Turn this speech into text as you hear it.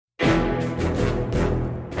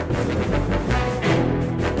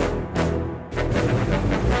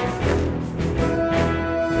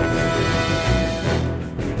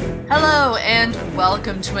and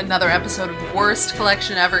welcome to another episode of Worst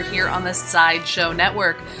Collection Ever here on the Sideshow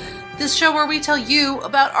Network. This show where we tell you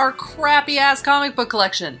about our crappy-ass comic book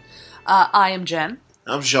collection. I am Jen.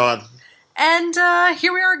 I'm Shawn. And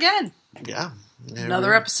here we are again. Yeah.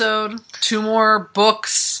 Another episode, 2 more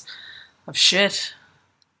books of shit.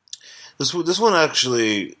 This one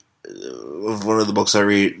actually, one of the books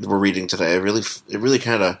we're reading today, it really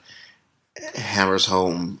kind of hammers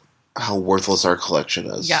home how worthless our collection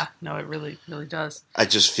is. Yeah, no, it really, really does. I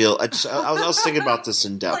was thinking about this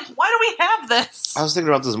in depth. Like, why do we have this? I was thinking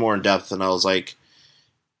about this more in depth, and I was like,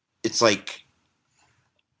 it's like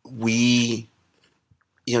people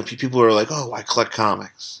are like, oh, I collect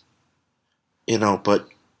comics. But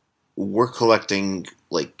we're collecting,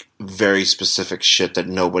 like, very specific shit that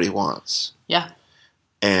nobody wants. Yeah.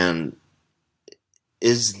 And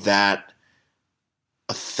is that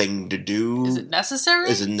a thing to do? Is it necessary?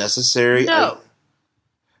 No.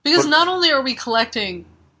 Because not only are we collecting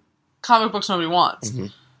comic books nobody wants, mm-hmm.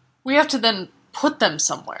 we have to then put them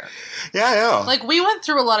somewhere. Yeah, yeah. Like, we went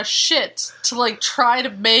through a lot of shit to, like, try to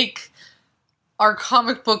make our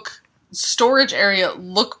comic book storage area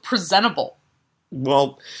look presentable.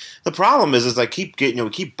 Well, the problem is we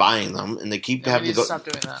keep buying them, and they keep having to go. Stop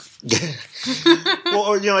doing that.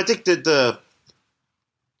 Well, I think that the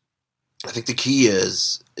key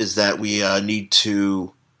is that we need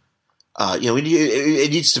to,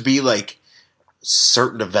 it needs to be like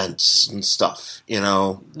certain events and stuff,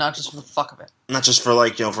 Not just for the fuck of it. Not just for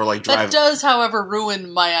driving. That does, however,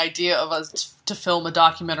 ruin my idea of us to film a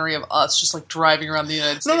documentary of us just like driving around the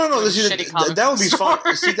United States. No. That would be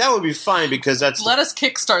fine. See, that would be fine because that's. Let us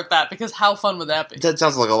kickstart that because how fun would that be? That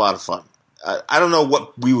sounds like a lot of fun. I don't know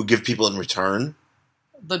what we would give people in return.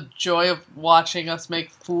 The joy of watching us make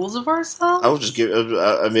fools of ourselves? I would just give.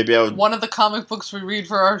 Maybe I would. One of the comic books we read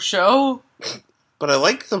for our show? But I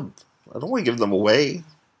like them. I don't want to give them away.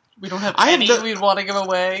 We don't have any we'd want to give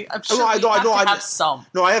away. I'm sure we have some.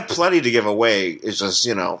 No, I have plenty to give away. It's just,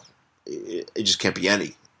 it just can't be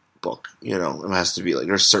any book. It has to be like,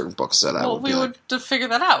 there's certain books that we would to figure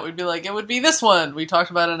that out. We'd be like, it would be this one. We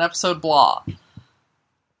talked about in episode blah.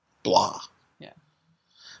 Blah. Yeah.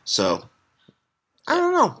 So, I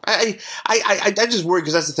don't know. I just worry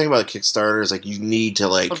because that's the thing about a Kickstarter is like you need to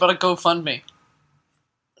like. What about a GoFundMe?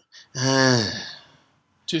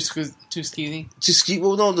 Too skeezy?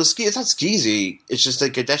 Well, no, it's not skeezy. It's just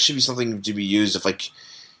like that should be something to be used if like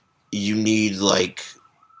you need like.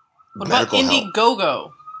 What about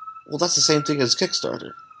Indiegogo? Well, that's the same thing as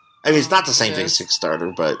Kickstarter. I mean, it's not the same thing as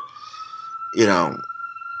Kickstarter, but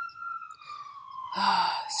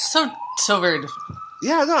so very different.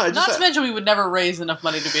 Yeah, no. Not to mention, we would never raise enough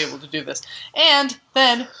money to be able to do this. And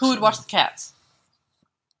then, who would watch the cats?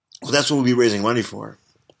 Well, that's what we'd be raising money for.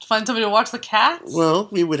 To find somebody to watch the cats? Well,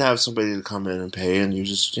 we would have somebody to come in and pay, and you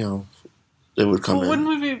just, they would come in. Wouldn't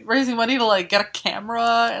we be raising money to, like, get a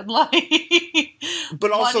camera and, like... But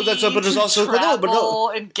also, there's also... travel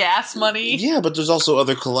and gas money? Yeah, but there's also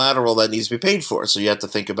other collateral that needs to be paid for, so you have to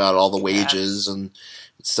think about all the wages and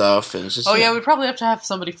stuff, and it's just... yeah, we'd probably have to have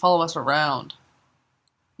somebody follow us around.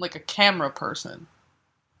 Like a camera person.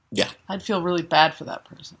 Yeah. I'd feel really bad for that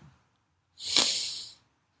person.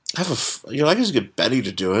 I can just get Betty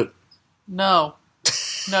to do it. No.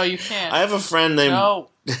 No, you can't. I have a friend named... No.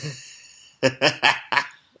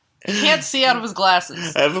 He can't see out of his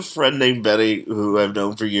glasses. I have a friend named Betty who I've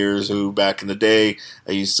known for years, who back in the day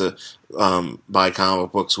I used to buy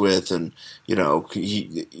comic books with, and he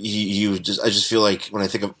would just... I just feel like when I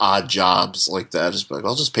think of odd jobs like that, I just be like,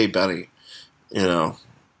 I'll just pay Betty.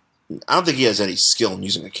 I don't think he has any skill in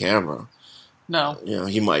using a camera. No.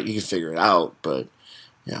 He can figure it out, but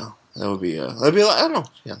yeah, that'd be I don't know.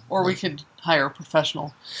 Yeah. Or we could hire a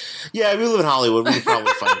professional. Yeah, if we live in Hollywood, we could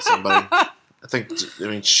probably find somebody.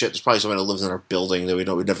 There's probably somebody that lives in our building that we've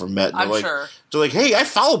never met. I'm sure. They're like, hey, I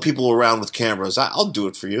follow people around with cameras. I'll do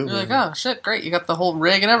it for you. You're like, oh, shit, great. You got the whole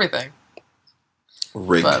rig and everything.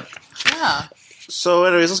 But, yeah. So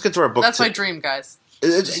anyways, let's get to our book. That's my dream, guys.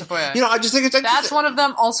 I just think it's... That's one of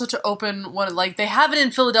them. Also to open one, like, they have it in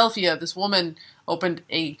Philadelphia. This woman opened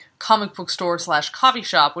a comic book store / coffee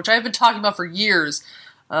shop, which I've been talking about for years.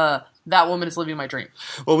 That woman is living my dream.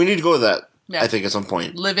 Well, we need to go to that, yeah. I think, at some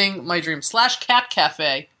point. Living my dream. / cat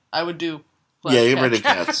cafe. I would do. Yeah, you bring the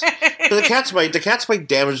cats. But the cats might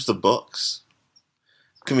damage the books.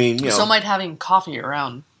 I mean, So might having coffee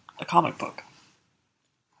around a comic book.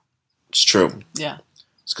 It's true. Yeah.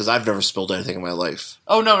 It's because I've never spilled anything in my life.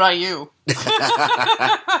 Oh, no, not you.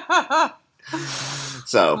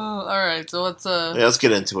 So. All right, so let's... let's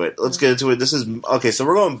get into it. This is... Okay, so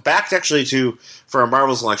we're going back for our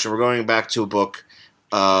Marvel selection, we're going back to a book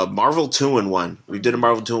Marvel 2-in-1. We did a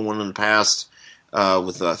Marvel 2-in-1 in the past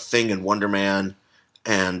with Thing and Wonder Man,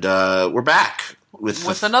 and we're back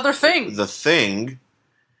with another Thing. The Thing,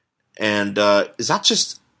 and is that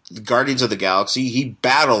just the Guardians of the Galaxy? He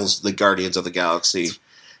battles the Guardians of the Galaxy.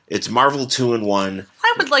 It's Marvel 2-in-1.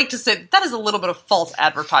 I would like to say that is a little bit of false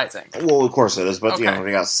advertising. Well, of course it is, but Okay.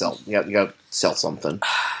 you got to sell. You got to sell something.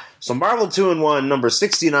 So Marvel 2-in-1, number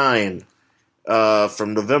 69,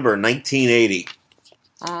 from November 1980.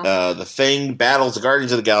 The Thing battles the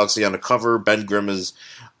Guardians of the Galaxy on the cover. Ben Grimm is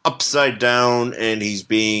upside down, and he's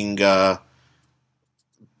being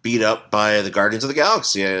beat up by the Guardians of the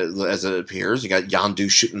Galaxy, as it appears. You got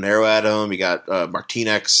Yondu shooting an arrow at him. You got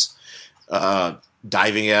Martinex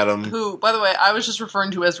diving at him. Who, by the way, I was just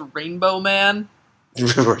referring to as Rainbow Man.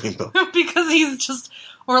 Rainbow. Because he's just,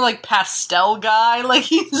 or like pastel guy. Like,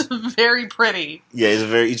 he's very pretty. Yeah,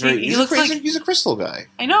 he's a crystal guy.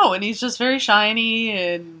 I know, and he's just very shiny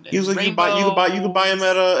and He was like, you rainbow. could buy him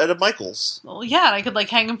at a Michaels. Well, yeah, and I could like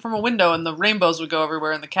hang him from a window, and the rainbows would go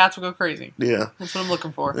everywhere, and the cats would go crazy. Yeah, That's what I'm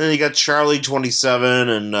looking for. and then you got Charlie 27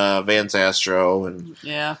 and Vance Astro, and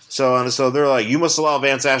Yeah. so they're like, you must allow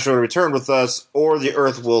Vance Astro to return with us, or the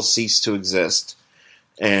Earth will cease to exist.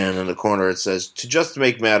 And in the corner it says, to just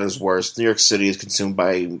make matters worse, New York City is consumed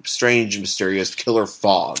by strange, mysterious killer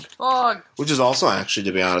fog. Fog. Which is also, actually,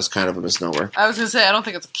 to be honest, kind of a misnomer. I was going to say, I don't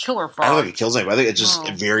think it's a killer fog. I don't think it kills anybody. I think it's just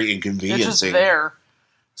No. very inconveniencing. It's just there.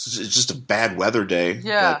 It's just a bad weather day.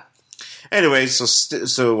 Yeah. But anyway, so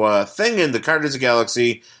Thing and the Guardians of the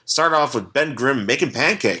Galaxy start off with Ben Grimm making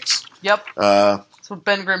pancakes. Yep. Because That's what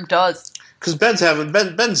Ben Grimm does. Ben's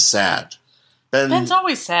sad. Ben's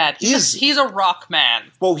always sad. He's a rock man.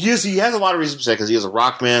 Well, he has a lot of reasons to say, because he is a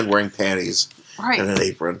rock man wearing panties Right. and an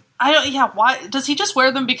apron. Why does he just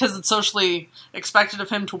wear them because it's socially expected of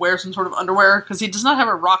him to wear some sort of underwear? Because he does not have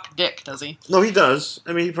a rock dick, does he? No, he does.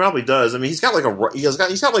 I mean, he probably does. I mean, he's got like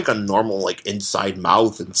a normal like inside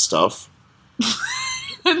mouth and stuff.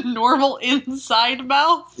 Normal inside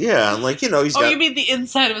mouth? Yeah, like he's got. You mean the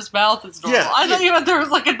inside of his mouth is normal? Yeah, I thought you meant there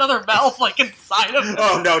was like another mouth like inside of him.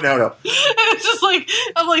 Oh no! And it's just like,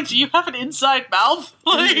 I'm like, do you have an inside mouth?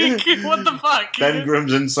 Like, what the fuck? Ben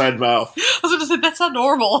Grimm's inside mouth. I was going to say, that's not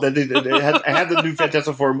normal. It had the new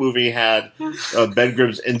Fantastic Four movie had Ben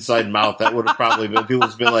Grimm's inside mouth. That would have probably been, people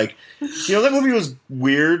would have been like, that movie was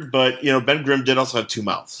weird, but Ben Grimm did also have two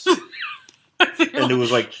mouths. And it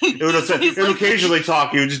was like, it would occasionally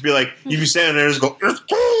talk. He would just be like, you'd be standing there and just go, it's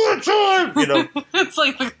cool time, It's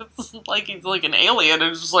like he's like an alien,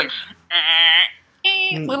 and it's just like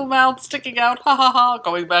little mouth sticking out, ha ha ha,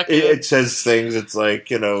 going back in. It says things. It's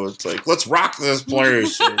like, let's rock this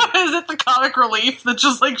place. Is it the comic relief that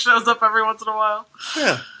just like shows up every once in a while?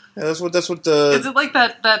 Yeah, that's what. Is it like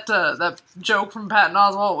that joke from Patton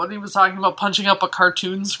Oswalt when he was talking about punching up a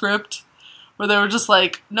cartoon script? Where they were just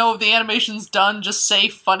like, no, the animation's done, just say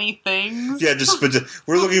funny things. Yeah,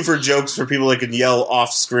 we're looking for jokes for people that can yell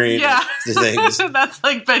off screen. Yeah. Things. That's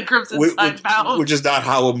like Ben Grimm's inside mouth. Which is not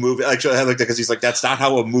how a movie. Actually, I like that because he's like, that's not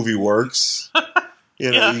how a movie works.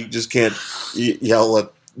 Yeah. You just can't yell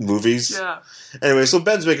at movies. Yeah. Anyway, so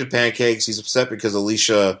Ben's making pancakes. He's upset because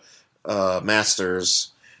Alicia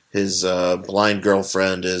Masters, his blind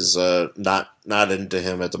girlfriend, is not into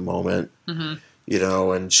him at the moment.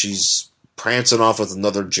 Mm-hmm. And she's prancing off with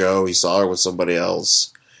another Joe. He saw her with somebody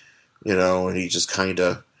else, and he just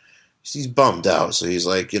he's bummed out. So he's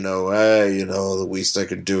like, hey, the least I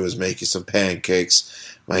can do is make you some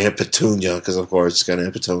pancakes. My Aunt Petunia, because of course it's got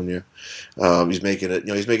Aunt Petunia. He's making it,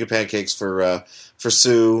 he's making pancakes for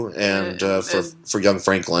Sue and for young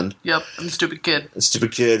Franklin. Yep, and the stupid kid. The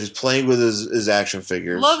stupid kid who's playing with his action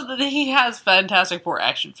figures. Love that he has Fantastic Four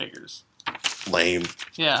action figures. Lame.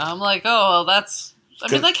 Yeah, I'm like, oh, well, that's...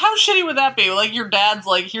 I mean, like, how shitty would that be? Like, your dad's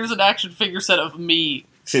like, here's an action figure set of me.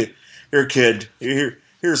 Here, kid. Here,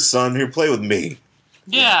 son. Here, play with me.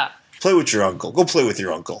 Yeah. Play with your uncle. Go play with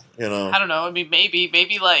your uncle, I don't know. I mean,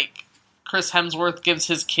 maybe like, Chris Hemsworth gives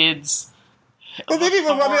his kids... Well,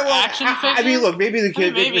 action figure? I mean, look, maybe the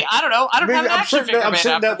kid... Maybe. I don't know. I don't have an action figure I'm made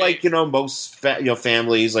certain after that, me. like, most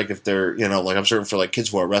families, like, if they're, like, I'm certain for, like, kids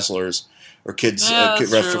who are wrestlers, or kids,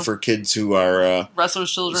 for kids who are...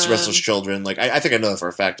 wrestlers' children. Like, I think I know that for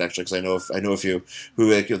a fact, actually, because I know a few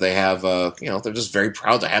who, like, they have, they're just very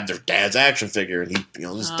proud to have their dad's action figure, and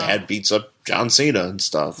his dad beats up John Cena and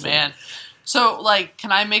stuff. Man. So, like,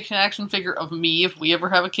 can I make an action figure of me if we ever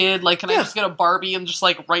have a kid? Like, can I just get a Barbie and just,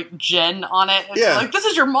 like, write Jen on it? And like, this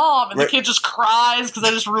is your mom! And the kid just cries because I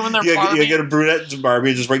just ruined their Barbie. You get a brunette Barbie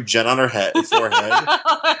and just write Jen on her forehead.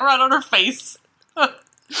 Right on her face.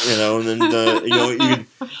 And then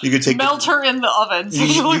you could take melt her in the oven. So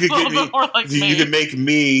you look a little bit more like me. You could make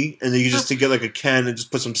me, and then you just get like a Ken and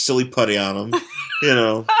just put some silly putty on him.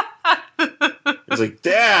 It's like,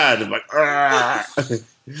 Dad. I'm like,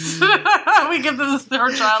 we give this to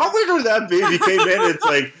our child. How weird was that baby came in? It's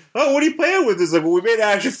like, oh, what are you playing with? It's like, well, we made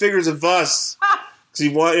action figures of us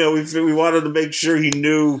because we wanted to make sure he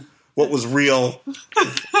knew what was real.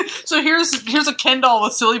 So here's a Ken doll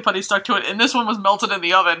with silly putty stuck to it, and this one was melted in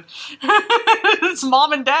the oven. It's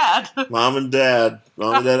Mom and Dad. Mom and Dad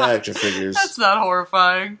action figures. That's not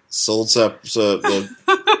horrifying. Sold the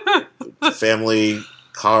family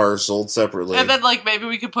car sold separately. And then, maybe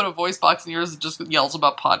we could put a voice box in yours that just yells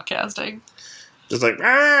about podcasting. Just like,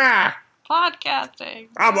 podcasting.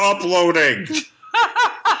 I'm uploading.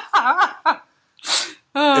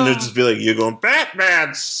 And they'll just be like, you're going,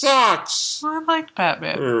 Batman sucks. I liked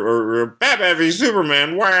Batman. Or Batman v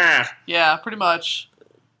Superman, wah. Yeah, pretty much.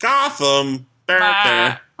 Gotham.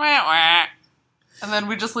 Wah, wah, wah. And then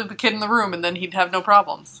we just leave the kid in the room, and then he'd have no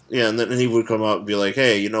problems. Yeah, and then he would come out and be like,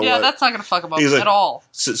 hey, you know what? Yeah, that's not going to fuck him up at all.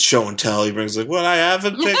 Sits show and tell. He brings well, I have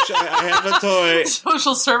a picture. I have a toy.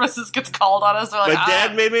 Social services gets called on us. They're like, my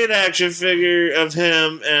dad made me an action figure of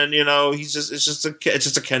him, and it's just a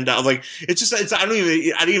Ken doll. Like, I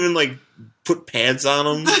didn't even put pants on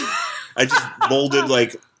him. I just molded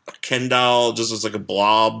a Ken doll just as a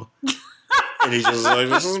blob. And he's just like,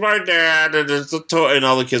 this is my dad, and it's a toy, and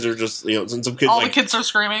all the kids are just, and some kids all the kids are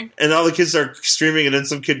screaming, and all the kids are screaming, and then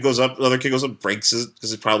some kid goes up, another kid goes up, and breaks it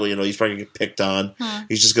because he's probably gonna get picked on.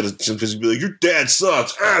 He's just gonna be like, your dad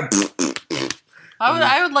sucks. I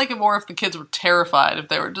would like it more if the kids were terrified, if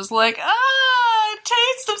they were just like,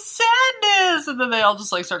 taste of sadness, and then they all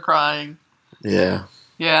just start crying. Yeah,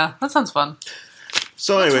 that sounds fun.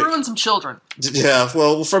 So let's anyway, ruin some children. Yeah,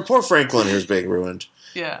 well, for poor Franklin, here's being ruined.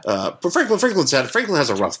 Yeah, but Franklin has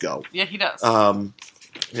a rough go. Yeah, he does.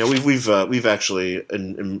 We've actually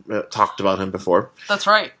talked about him before. That's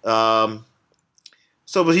right. But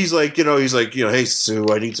he's like, hey Sue,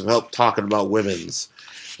 I need some help talking about women's,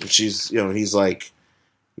 and she's, he's like,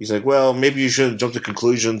 well, maybe you shouldn't jump to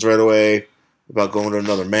conclusions right away about going to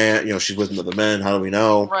another man. She's with another man. How do we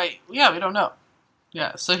know? Right. Yeah, we don't know.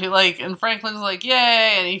 Yeah, so he and Franklin's like,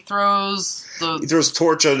 yay, and he throws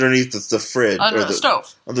torch underneath the fridge. Under the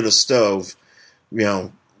stove. Under the stove,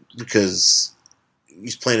 because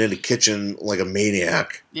he's playing in the kitchen like a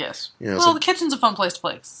maniac. Yes. The kitchen's a fun place to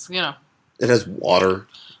play, It has water.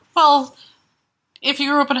 Well, if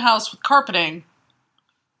you grew up in a house with carpeting,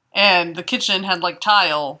 and the kitchen had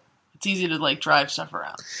tile, it's easy to drive stuff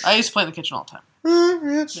around. I used to play in the kitchen all the time.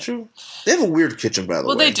 That's true. They have a weird kitchen, by the way.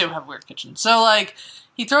 Well, they do have a weird kitchen. So,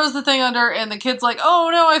 he throws the thing under, and the kid's like, oh,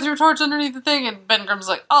 no, I threw a torch underneath the thing, and Ben Grimm's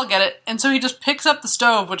like, I'll get it. And so he just picks up the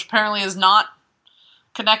stove, which apparently is not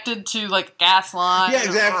connected to, gas line. Yeah,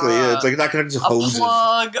 exactly. It's, not connected to hoses. A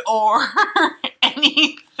plug or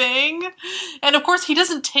anything. And, of course, he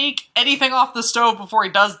doesn't take anything off the stove before he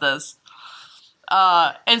does this.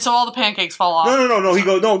 And so all the pancakes fall off.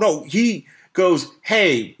 No. He goes,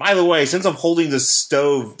 hey, by the way, since I'm holding this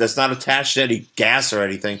stove that's not attached to any gas or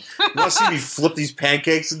anything, you want to see me flip these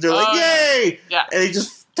pancakes? And they're like, yay! Yeah. And he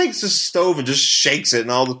just takes the stove and just shakes it,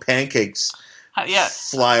 and all the pancakes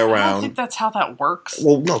fly around. I don't think that's how that works.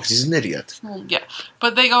 Well, no, because he's an idiot. Well, yeah.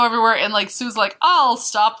 But they go everywhere, and Sue's like, I'll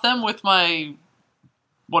stop them with my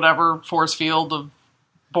whatever force field of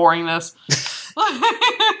boringness.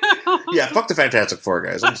 Yeah, fuck the Fantastic Four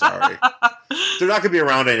guys. I'm sorry. They're not going to be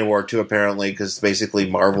around anymore, too, apparently, because basically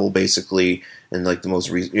Marvel, in the most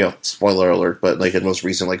recent, spoiler alert, but in the most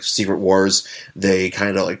recent Secret Wars, they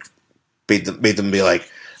kind of made them be like,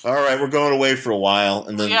 all right, we're going away for a while,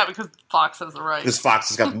 and then because Fox has the rights. Because Fox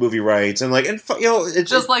has got the movie rights, and it's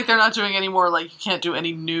just they're not doing any more. You can't do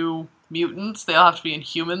any new mutants; they all have to be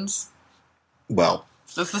Inhumans. Well,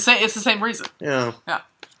 it's the same. It's the same reason. Yeah.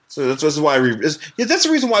 So that's why that's the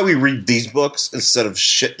reason why we read these books instead of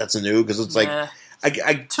shit that's new, because it's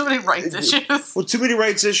too many rights issues. Well, too many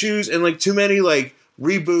rights issues and too many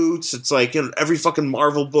reboots. It's every fucking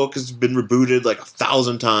Marvel book has been rebooted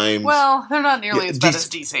 1,000 times. Well, they're not nearly as bad as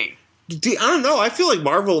DC. I don't know. I feel like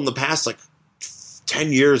Marvel in the past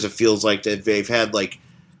 10 years, it feels like they've had a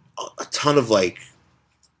ton of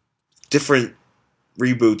different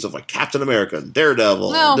reboots of Captain America and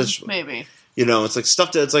Daredevil. No, maybe. It's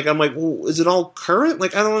stuff that I'm well, is it all current? I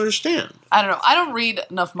don't understand. I don't know. I don't read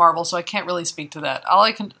enough Marvel, so I can't really speak to that. All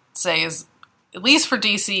I can say is, at least for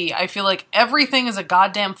DC, I feel like everything is a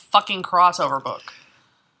goddamn fucking crossover book.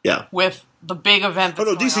 Yeah. With the big event that's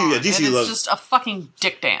DC, going on. yeah, DC and it's loves... just a fucking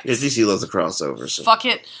dick dance. Yeah, DC loves the crossover. So. Fuck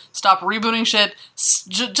it. Stop rebooting shit.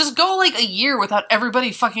 Just go like a year without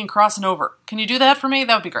everybody fucking crossing over. Can you do that for me?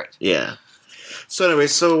 That would be great. Yeah. So anyway,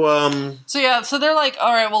 so they're like,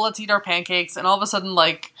 all right, well, let's eat our pancakes. And all of a sudden,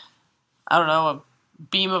 like, I don't know, a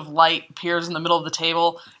beam of light appears in the middle of the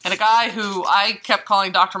table. And a guy who I kept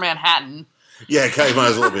calling Dr. Manhattan... Yeah, he might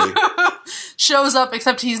as well be. shows up,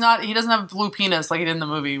 except he doesn't have a blue penis like he did in the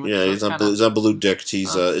movie. Yeah, he's not blue dicked.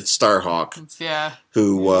 It's Starhawk.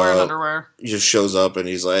 Who wearing underwear. He just shows up and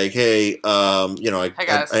he's like, hey, I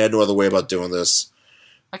had no other way about doing this.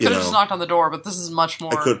 I could have just knocked on the door, but this is much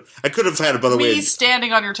more. I could have had it, by the way. Me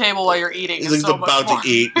standing on your table while you're eating is like so much about more to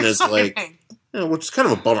eat, and it's like, which is kind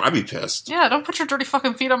of a bummer. I'd be pissed. Yeah, don't put your dirty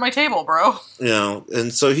fucking feet on my table, bro.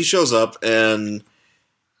 And so he shows up and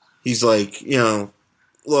he's like,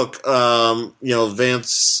 look,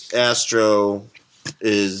 Vance Astro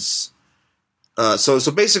is...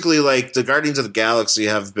 So basically, like, the Guardians of the Galaxy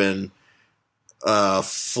have been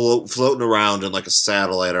floating around in, like, a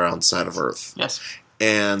satellite outside of Earth. Yes.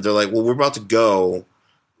 And they're like, well, we're about to go,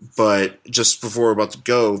 but just before we're about to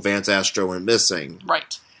go, Vance Astro went missing.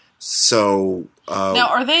 Right. So... now,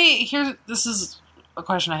 are they... This is a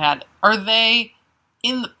question I had. Are they...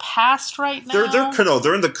 in the past right now? They're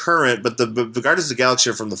in the current, but the Guardians of the Galaxy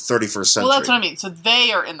are from the 31st century. Well, that's what I mean. So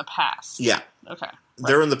they are in the past. Yeah. Okay. Right.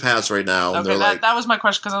 They're in the past right now. Okay, that was my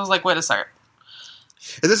question, because I was like, wait a second.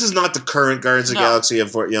 And this is not the current Guardians of the Galaxy.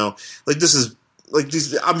 This is... Like,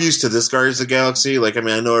 I'm used to this Guardians of the Galaxy. Like, I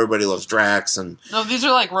mean, I know everybody loves Drax and... No, these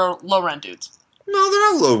are like low-rent dudes. No,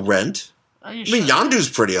 they're not low-rent. Are you sure? I mean, Yondu's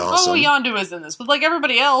pretty awesome. Oh, Yondu is in this, but like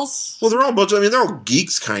everybody else... Well, they're all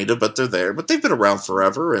geeks, kind of, but they're there. But they've been around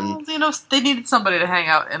forever, and... Well, they needed somebody to hang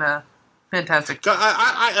out in a fantastic...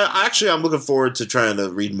 I'm looking forward to trying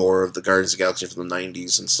to read more of the Guardians of the Galaxy from the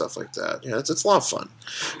 90s and stuff like that. Yeah, it's a lot of fun.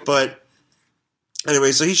 But,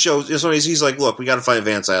 anyway, so he shows... So he's like, look, we gotta find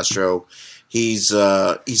Vance Astro. He's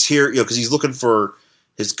here, because he's looking for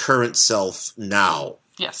his current self now.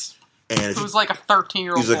 Yes. And who's like a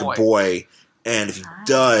 13-year-old boy. He's like a boy, and if he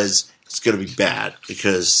does, it's going to be bad,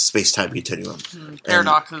 because space-time continuum.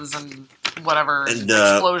 Paradoxes and whatever, and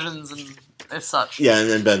explosions and such. Yeah, and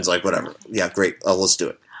then Ben's like, whatever. Yeah, great. Let's do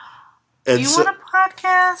it. And you want a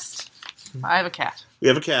podcast? I have a cat. We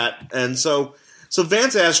have a cat, and so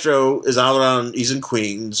Vance Astro is out on, he's in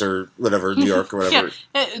Queens or whatever, New York or whatever.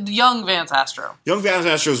 Young Vance Astro. Young Vance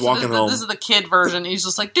Astro is walking home. This is the kid version. He's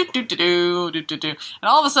just like, do-do-do-do, do-do-do. And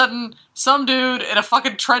all of a sudden, some dude in a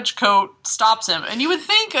fucking trench coat stops him. And you would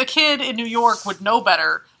think a kid in New York would know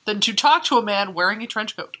better than to talk to a man wearing a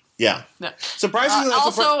trench coat. Yeah. Surprisingly,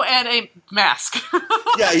 and a mask.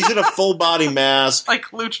 Yeah, he's in a full-body mask. Like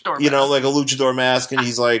luchador mask. Like a luchador mask, and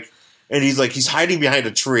he's hiding behind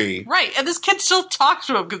a tree. Right, and this kid still talks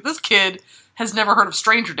to him, because this kid has never heard of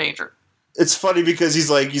stranger danger. It's funny because he's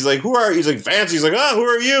like, who are you? He's like, Vance. He's like, who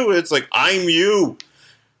are you? It's like, I'm you.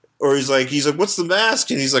 Or he's like, what's the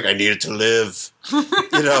mask? And he's like, I need it to live.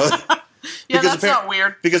 Yeah, that's not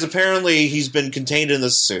weird. Because apparently he's been contained in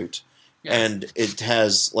this suit. Yes. And it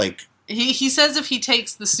has, like... He says if he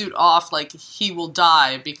takes the suit off, like, he will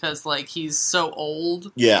die because, like, he's so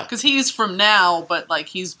old. Yeah. Because he's from now, but, like,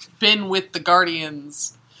 he's been with the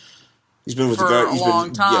Guardians... He's been with for a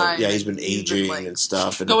long time. Yeah, he's been aging and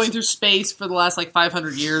stuff. And going through space for the last, like,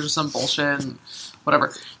 500 years or some bullshit and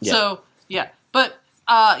whatever. Yeah. So, yeah. But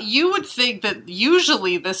you would think that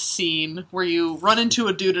usually this scene where you run into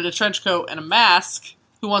a dude in a trench coat and a mask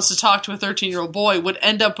who wants to talk to a 13-year-old boy would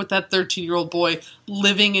end up with that 13-year-old boy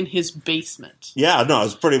living in his basement. Yeah, no,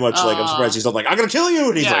 it's pretty much like, I'm surprised he's not like, I'm going to kill you!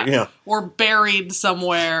 And he's like, yeah. Or buried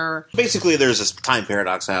somewhere. Basically, there's this time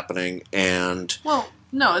paradox happening, and... Well...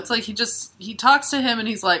 No, it's like he talks to him and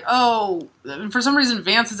he's like, oh, and for some reason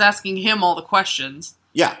Vance is asking him all the questions.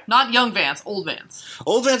 Yeah. Not young Vance, old Vance.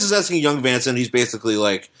 Old Vance is asking young Vance, and he's basically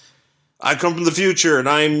like, I come from the future, and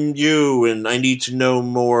I'm you, and I need to know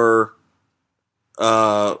more,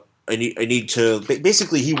 I need to,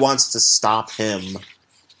 basically he wants to stop him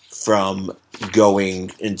from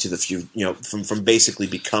going into the future, from basically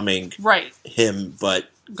becoming him, but...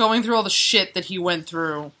 Going through all the shit that he went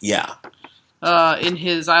through. Yeah. In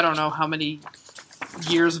his, I don't know how many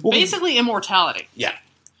years of basically immortality. Yeah.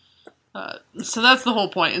 So that's the whole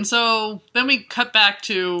point. And so then we cut back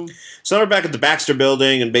to... So we're back at the Baxter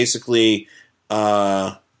Building, and basically, they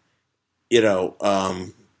were...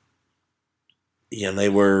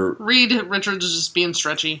 Richards is just being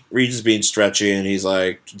stretchy. Reed is being stretchy, and he's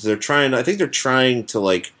like, they're trying to,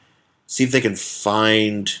 like, see if they can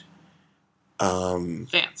find...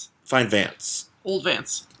 Vance. Find Vance. Old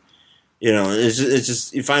Vance. It's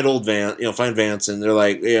just you find find Vance, and they're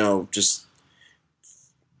like, just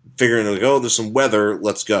figuring like, oh, there's some weather,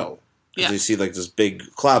 let's go. Because they see like this big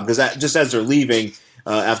cloud. Because just as they're leaving,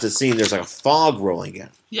 after the scene, there's like a fog rolling in.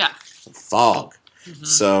 Yeah, fog. Mm-hmm.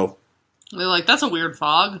 So they're like, that's a weird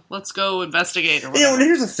fog. Let's go investigate. Or whatever. And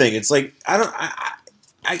here's the thing: it's like I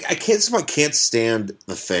can't stand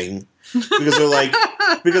the Thing. Because they're like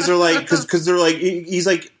he's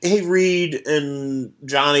like, hey, Reed and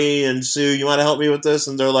Johnny and Sue, you want to help me with this?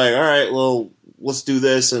 And they're like, all right, well, let's do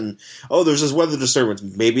this. And there's this weather disturbance.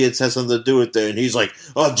 Maybe it has something to do with it. And he's like,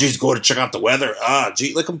 oh, geez, go to check out the weather.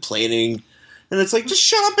 Like complaining. And it's like, just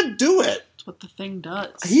shut up and do it. That's what the Thing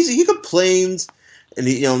does. He complains, and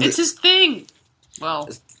it's his thing. Well,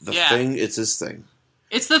 Thing. It's his thing.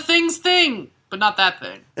 It's the Thing's thing. But not that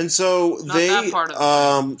thing. And so not that part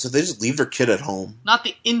of so they just leave their kid at home. Not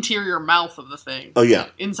the interior mouth of the Thing. Oh yeah,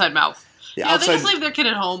 inside mouth. Yeah, they just leave their kid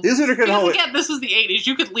at home. They leave their kid at home. Again, this was the 80s.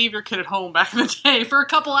 You could leave your kid at home back in the day for a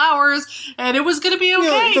couple hours, and it was going to be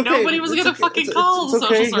okay. Nobody was going to fucking call social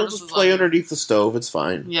services. He'll just play underneath the stove. It's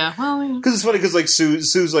fine. Yeah, well, because it's funny because like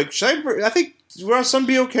Sue's like, I think will our son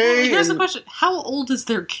be okay? Well, here's the question: how old is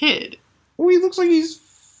their kid? Well, he looks like he's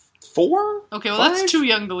 4. Okay, well 5? that's too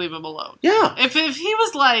young to leave him alone. Yeah. If he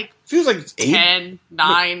was like, if he was like 8, 10,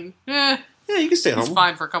 9, yeah, you can stay home. He's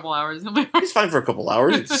fine for a couple hours. He's fine for a couple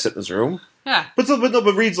hours. He can sit in his room. Yeah. But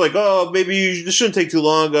Reed's like, maybe this shouldn't take too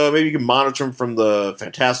long. Maybe you can monitor him from the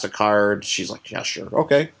Fantastic card. She's like, yeah, sure,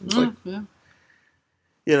 okay.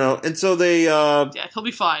 Yeah. And so they he'll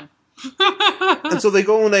be fine. And so they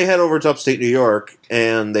go and they head over to upstate New York,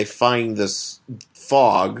 and they find this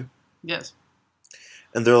fog. Yes.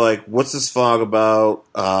 And they're like, "What's this fog about?"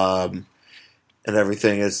 And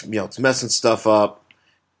everything is, it's messing stuff up.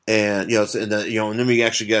 And and then we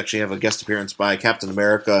actually have a guest appearance by Captain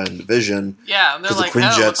America and Vision. Yeah, and they're like, the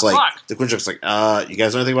Quinjet's the Quinjet's like, you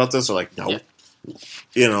guys know anything about this? They're like, no.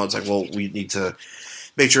 Yeah. It's like, well, we need to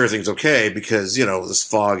make sure everything's okay because this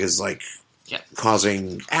fog is like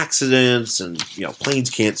causing accidents and planes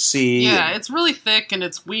can't see. Yeah, it's really thick and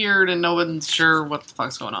it's weird and no one's sure what the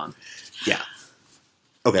fuck's going on. Yeah.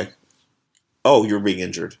 Okay. Oh, you're being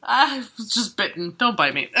injured. I was just bitten. Don't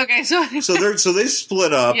bite me. Okay, so they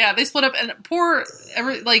split up. Yeah, they split up, and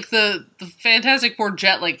the Fantastic Four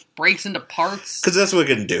jet breaks into parts because that's what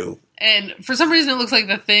it can do. And for some reason, it looks like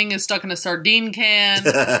the Thing is stuck in a sardine can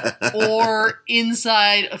or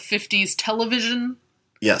inside a 50s television.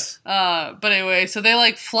 Yes. But anyway, so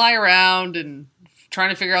they fly around and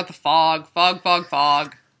trying to figure out the fog.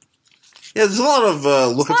 Yeah, there's a lot of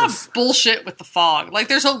looking for bullshit with the fog.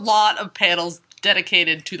 There's a lot of panels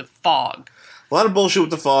dedicated to the fog. A lot of bullshit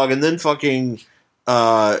with the fog, and then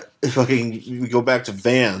we go back to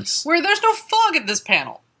Vance, where there's no fog in this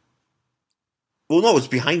panel. Well, no, it's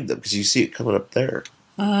behind them because you see it coming up there.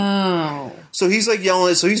 Oh, so he's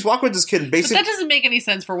yelling. So he's walking with this kid, and basically, but that doesn't make any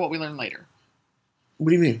sense for what we learn later.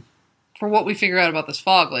 What do you mean? For what we figure out about this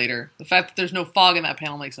fog later, the fact that there's no fog in that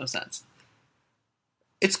panel makes no sense.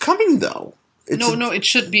 It's coming though. It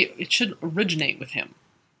should originate with him.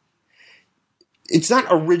 It's not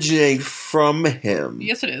originating from him.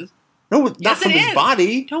 Yes, it is. No, not from his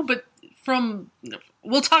body. No, but from...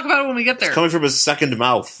 We'll talk about it when we get there. It's coming from his second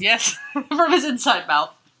mouth. Yes, from his inside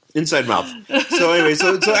mouth. Inside mouth. So anyway,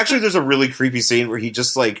 so actually there's a really creepy scene where he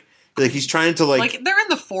just he's trying to they're in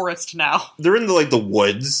the forest now. They're in the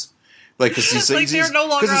woods. Because they're no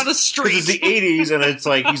longer on a street. Because it's the 80s, and it's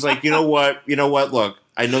he's like, you know what? Look,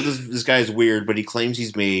 I know this guy is weird, but he claims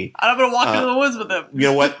he's me. I'm going to walk into the woods with him. You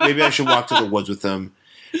know what? Maybe I should walk to the woods with him.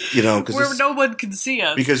 Where no one can see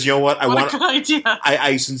us. Because you know what? What a good idea.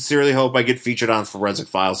 I sincerely hope I get featured on Forensic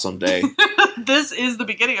Files someday. This is the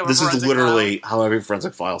beginning of This is literally how every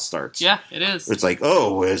Forensic File starts. Yeah, it is. It's like,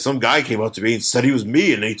 some guy came up to me and said he was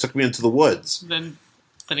me, and he took me into the woods. Then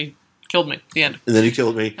he killed me. The end. And then he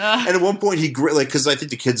killed me. And at one point, because I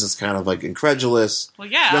think the kid's is kind of incredulous. Well,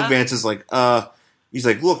 yeah. Young Vance is he's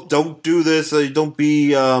like, look, don't do this. Don't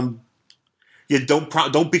be, don't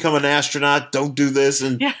become an astronaut. Don't do this.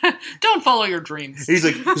 And don't follow your dreams. He's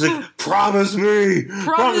like, promise me.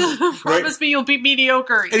 Promise me you'll be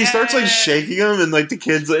mediocre. And he starts shaking him, and the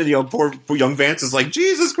kids, poor young Vance is like,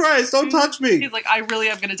 Jesus Christ, don't touch me. He's like, I really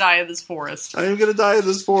am going to die in this forest. I am going to die in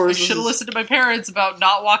this forest. I should have listened to my parents about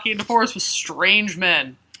not walking into forest with strange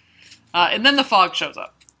men. And then the fog shows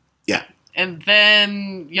up. Yeah. And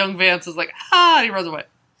then young Vance is like, and he runs away.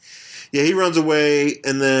 Yeah, he runs away,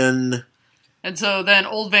 and then... And so then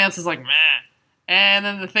old Vance is like, meh. And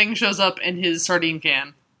then the Thing shows up in his sardine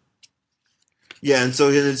can. Yeah, and so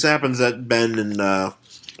it happens that Ben and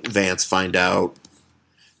Vance find out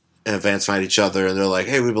and Vance find each other, and they're like,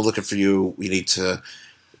 "Hey, we've been looking for you. We need to,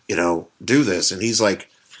 do this." And he's like,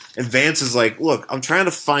 and Vance is like, "Look, I'm trying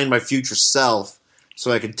to find my future self,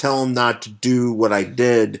 so I can tell him not to do what I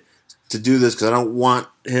did to do this because I don't want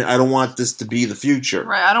this to be the future."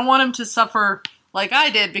 Right. I don't want him to suffer like I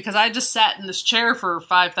did because I just sat in this chair for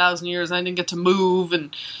 5,000 years and I didn't get to move,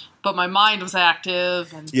 but my mind was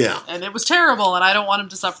active, and it was terrible, and I don't want him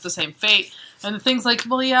to suffer the same fate. And the thing's like,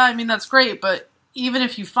 well, yeah, I mean, that's great, but even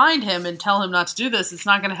if you find him and tell him not to do this, it's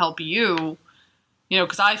not going to help you,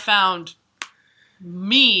 because I found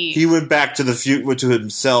me. He went back to to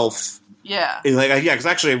himself. Yeah. Because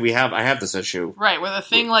actually I have this issue. Right, where the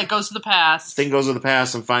thing, goes to the past. Thing goes to the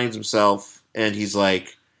past and finds himself, and he's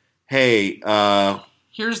like, hey,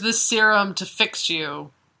 here's this serum to fix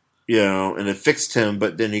you. And it fixed him,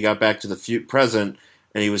 but then he got back to the present,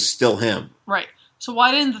 and he was still him. Right. So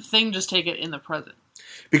why didn't the thing just take it in the present?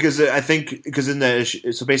 Because in that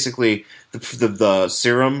issue, so basically the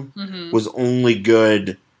serum was only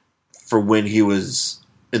good for when he was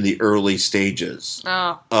in the early stages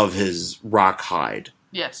of his rock hide.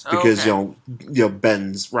 Yes. Because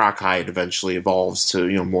Ben's rock hide eventually evolves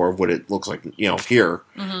to more of what it looks like here.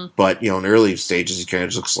 Mm-hmm. But in early stages, he kind of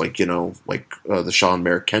just looks like the Shawn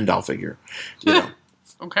Merrick Ken doll figure.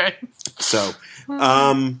 Okay. So,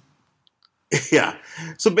 yeah.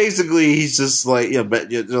 So basically, he's just like but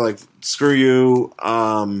they're like, screw you.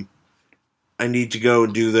 I need to go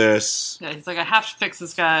and do this. Yeah, he's like, I have to fix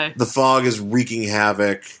this guy. The fog is wreaking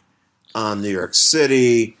havoc on New York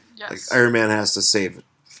City. Yes. Like Iron Man has to save a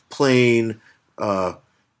plane.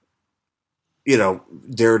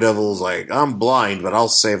 Daredevil's like, I'm blind, but I'll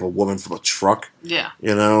save a woman from a truck. Yeah.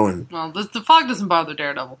 And well, the fog doesn't bother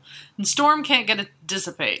Daredevil, and Storm can't get it to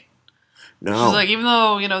dissipate. No. She's like, even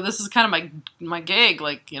though this is kind of my gig,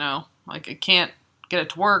 I can't get it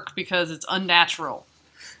to work because it's unnatural.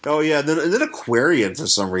 Oh yeah, and then Aquarian for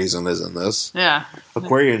some reason is in this. Yeah.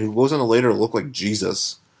 Aquarian, who goes on to later look like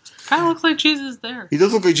Jesus. Kind of looks like Jesus there. He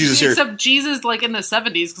does look like Jesus here. Except Jesus in the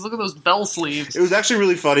 70s, because look at those bell sleeves. It was actually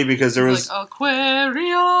really funny because there was... like,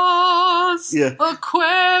 Aquarius! Yeah.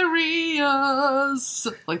 Aquarius!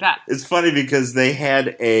 Like that. It's funny because they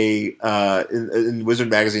had in Wizard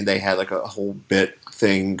Magazine, they had a whole bit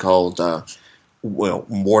thing called...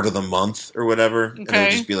 More to the Month or whatever. Okay. And it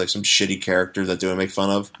would just be some shitty character that they would make fun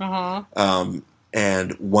of. Uh-huh.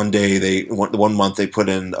 And one month they put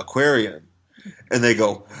in Aquarian. And they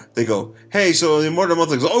go, hey, so the More to the Month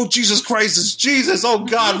goes, oh, Jesus Christ, it's Jesus. Oh,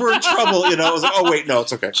 God, we're in trouble. I was like, oh, wait, no,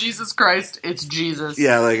 it's okay. Jesus Christ, it's Jesus.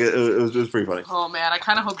 Yeah, it was pretty funny. Oh, man, I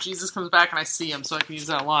kind of hope Jesus comes back and I see him so I can use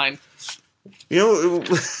that line.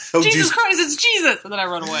 Jesus Christ, it's Jesus! And then I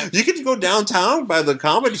run away. You can go downtown by the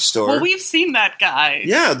Comedy Store. Well, we've seen that guy.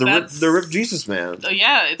 Yeah, the Rip Jesus Man.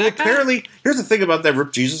 Yeah, that apparently, here's the thing about that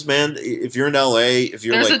Rip Jesus Man. If you're in L.A.,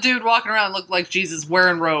 there's a dude walking around look like Jesus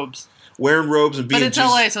wearing robes. And being But it's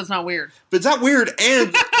Jesus. L.A., so it's not weird. But it's not weird,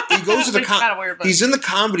 and he goes to the... kind of weird, but... He's in the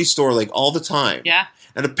Comedy Store, all the time. Yeah.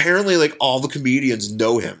 And apparently, all the comedians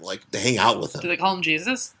know him. They hang out with him. Do they call him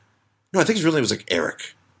Jesus? No, I think his real name was,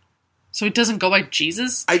 Eric. So he doesn't go by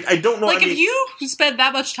Jesus? I don't know. If you spend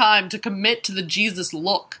that much time to commit to the Jesus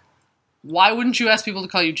look, why wouldn't you ask people to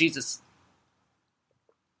call you Jesus?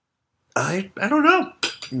 I don't know.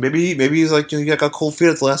 Maybe he's like, he got cold feet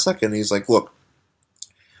at the last second. And he's like, look,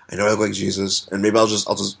 I know I look like Jesus, and maybe I'll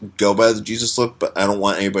just go by the Jesus look, but I don't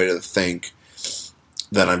want anybody to think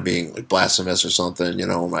that I'm being blasphemous or something.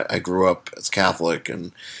 I grew up as Catholic,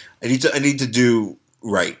 and I need to do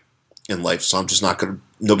right in life, so I'm just not gonna.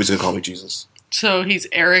 Nobody's gonna call me Jesus. So he's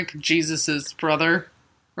Eric, Jesus's brother,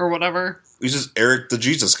 or whatever. He's just Eric, the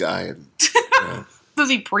Jesus guy. And, Does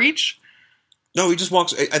he preach? No, he just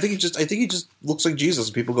walks. I think he just looks like Jesus,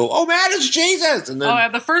 and people go, "Oh man, it's Jesus!" And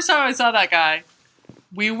then, the first time I saw that guy,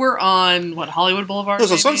 we were on Hollywood Boulevard. No,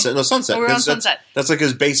 Sunset. No, Sunset. Oh, we were on Sunset. That's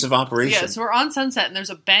his base of operation. Yeah, so we're on Sunset, and there's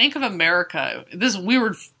a Bank of America. We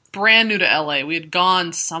were brand new to LA. We had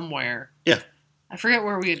gone somewhere. Yeah. I forget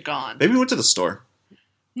where we had gone. Maybe we went to the store.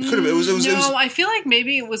 It could have. It was. I feel like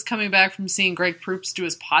maybe it was coming back from seeing Greg Proops do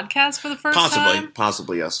his podcast for the first time.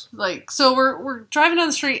 Possibly, yes. So we're driving down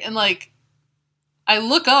the street, and I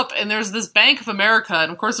look up, and there's this Bank of America,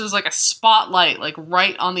 and of course there's a spotlight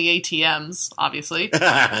right on the ATMs, obviously.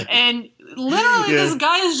 And literally this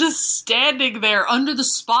guy is just standing there under the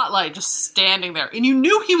spotlight, just standing there, and you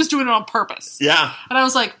knew he was doing it on purpose. Yeah. And I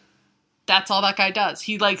was like, that's all that guy does.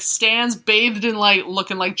 He stands bathed in light,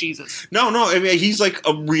 looking like Jesus. No. I mean, he's a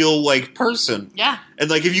real person. Yeah. And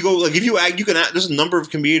if you go, if you act, you can act. There's a number of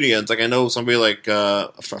comedians. I know somebody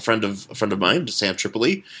a friend of mine, Sam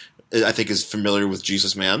Tripoli, I think is familiar with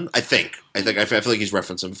Jesus Man. I feel like he's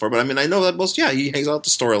referenced him before, but I mean, I know that he hangs out at the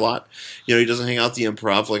store a lot. You know, he doesn't hang out at the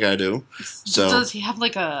Improv like I do. So does he have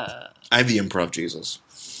like a? I have the Improv Jesus.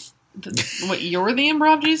 What, you're the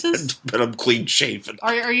Improv Jesus? But I'm clean shaven.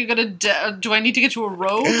 Are you gonna? Do I need to get you a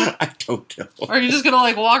robe? I don't know. Or are you just gonna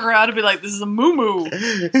like walk around and be like, "This is a moo-moo,"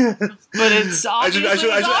 but it's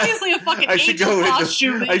obviously, a fucking angel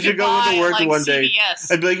costume. I should go into work one day.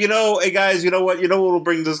 I'd be like, hey guys, you know what? You know what will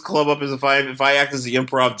bring this club up is if I act as the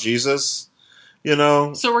Improv Jesus. You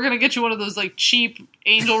know. So we're gonna get you one of those like cheap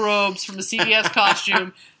angel robes from a CVS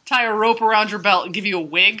costume, tie a rope around your belt, and give you a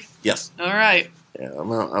wig. Yes. All right. Yeah,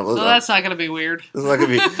 that's not going to be weird. It's not going to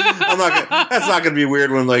be. That's not going to be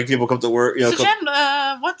weird when like people come to work. You know, so Jen,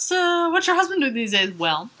 what's your husband doing these days?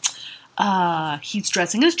 Well, he's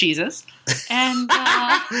dressing as Jesus, and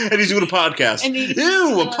and he's doing a podcast. A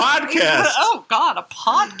podcast! Oh God, a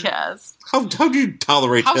podcast! How do you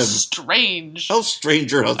tolerate him? How strange! How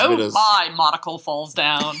strange your husband is! Oh my, monocle falls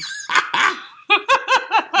down.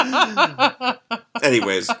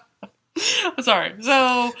 Anyways. Sorry.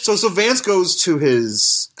 So Vance goes to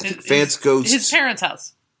his parents'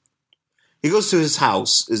 house. He goes to his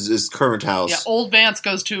house, his current house. Yeah, old Vance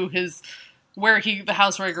goes to the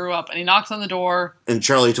house where he grew up, and he knocks on the door. And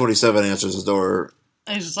Charlie 27 answers his door.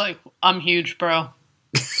 And he's just like, "I'm huge, bro."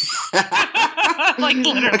 Like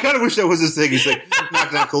literally. I kind of wish that was his thing. He's like,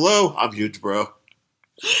 "Knock, knock, hello. I'm huge, bro."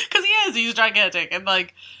 Because he is. He's gigantic, and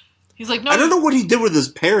like. He's like, no. I don't know what he did with his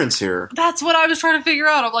parents here. That's what I was trying to figure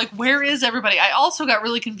out. I'm like, where is everybody? I also got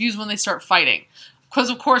really confused when they start fighting. Because,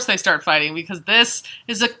 of course, they start fighting. Because this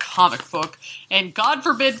is a comic book. And God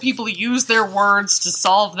forbid people use their words to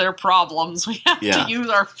solve their problems. We have to use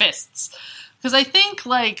our fists. Because I think,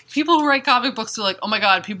 like, people who write comic books are like, oh my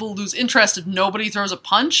God, people lose interest if nobody throws a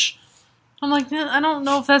punch. I'm like, I don't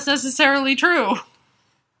know if that's necessarily true.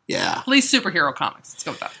 Yeah. At least superhero comics. Let's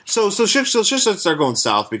go with that. So shit start going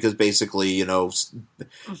south because basically, Vance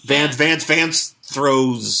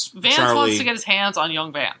throws Vance Charlie. wants to get his hands on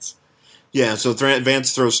young Vance. Yeah, so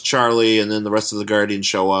Vance throws Charlie, and then the rest of the Guardians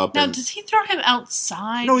show up. Now, does he throw him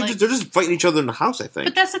outside? No, they're just fighting each other in the house, I think.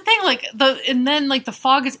 But that's the thing, the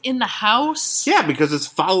fog is in the house. Yeah, because it's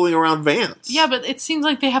following around Vance. Yeah, but it seems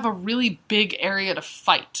like they have a really big area to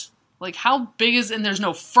fight. Like, how big and there's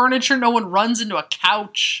no furniture, no one runs into a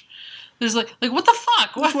couch. There's like what the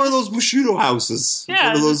fuck? It's one of those Bushido houses.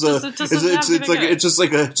 Yeah, it's one of those.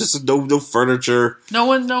 It's no furniture. No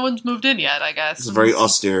one's moved in yet, I guess. It's very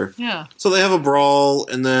austere. Yeah. So they have a brawl,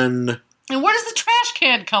 and then. And where does the trash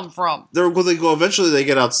can come from? Eventually they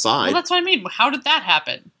get outside. Well, that's what I mean. How did that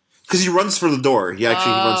happen? Because he runs for the door. He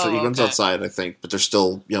runs outside, I think. But they're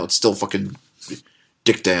still, it's still fucking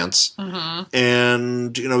dick dance. Mm-hmm.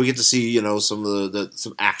 And we get to see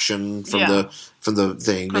some action from the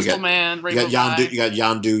thing. Crystal Man, you got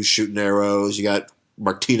Yondu shooting arrows. You got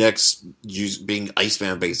Martinez being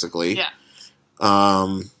Iceman, basically. Yeah.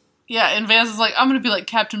 And Vance is like, I'm going to be like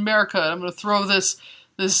Captain America. I'm going to throw this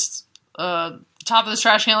top of this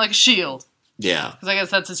trash can like a shield. Yeah. Because I guess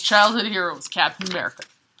that's his childhood hero was Captain America.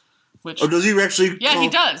 Does he actually? Yeah, he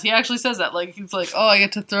does. He actually says that. Like, he's like, I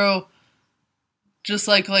get to throw just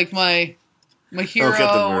like my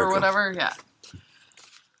hero or whatever. Yeah.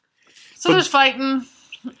 So there's fighting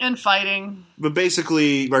and fighting. But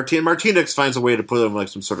basically, Martinez finds a way to put him like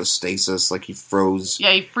some sort of stasis. Like he froze.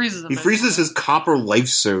 Yeah, he freezes him. He freezes his copper life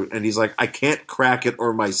suit, and he's like, I can't crack it,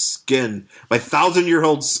 or my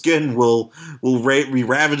 1,000-year-old skin will be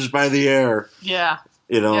ravaged by the air. Yeah.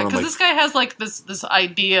 Because this guy has like this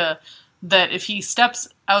idea that if he steps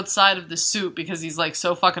outside of the suit because he's like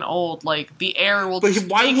so fucking old, like the air will just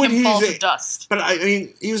make him fall to dust. But I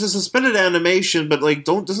mean, he was a suspended animation, but like,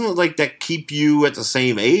 doesn't it like that keep you at the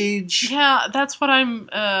same age? Yeah, that's what I'm.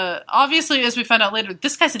 Obviously, as we find out later,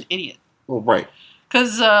 this guy's an idiot. Well, right.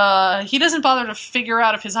 Because he doesn't bother to figure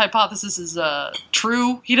out if his hypothesis is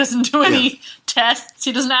true. He doesn't do any tests.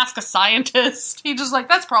 He doesn't ask a scientist. He just like,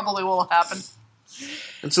 that's probably what will happen.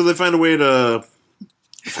 And so they find a way to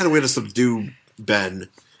subdue Ben.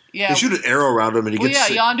 Yeah. They shoot an arrow around him, and he gets...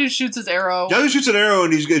 Yondu shoots his arrow. Yondu shoots an arrow,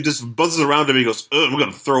 and he just buzzes around him, and he goes, I'm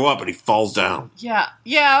going to throw up, and he falls down. Yeah,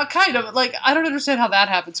 kind of. Like, I don't understand how that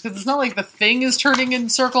happens, because it's not like the thing is turning in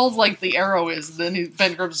circles like the arrow is. Then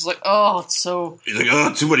Ben Grimm's is like, it's so... He's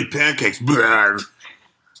like, too many pancakes. Blah.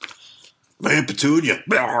 My Aunt Petunia.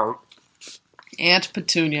 Blah. Aunt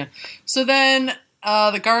Petunia. So then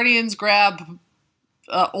the Guardians grab...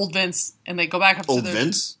 Old Vince, and they go back up to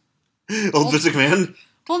Vince? Old Vince McMahon?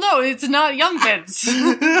 Well, no, it's not young Vince.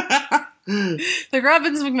 They grab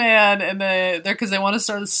Vince McMahon and they're because they want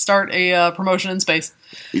to start a promotion in space.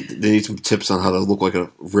 They need some tips on how to look like a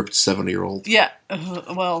ripped 70-year-old. Yeah,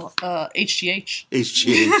 HGH.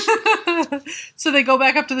 HGH. So they go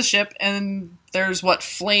back up to the ship, and there's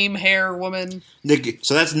flame hair woman. Nikki.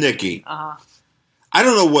 So that's Nikki. Uh-huh. I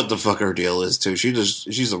don't know what the fuck her deal is too.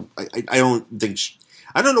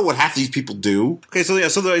 I don't know what half these people do. Okay,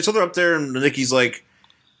 so they're up there, and Nikki's like,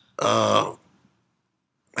 actually,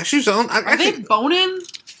 are they boning?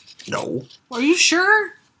 No. Are you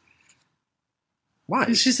sure?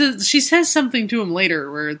 Why? She says something to him later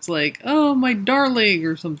where it's like, "Oh, my darling,"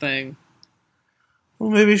 or something.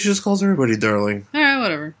 Well, maybe she just calls everybody darling. Alright,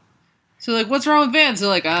 whatever. So, like, what's wrong with Vance? They're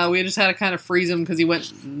like, we just had to kind of freeze him because he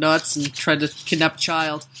went nuts and tried to kidnap a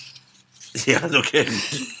child. Yeah, no kidding.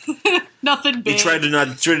 Nothing big. He tried to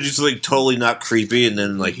do something totally not creepy, and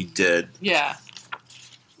then, like, he did. Yeah.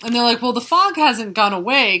 And they're like, well, the fog hasn't gone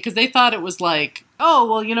away, because they thought it was like, oh,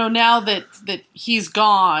 well, now that he's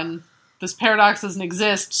gone, this paradox doesn't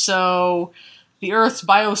exist, so the Earth's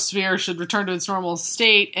biosphere should return to its normal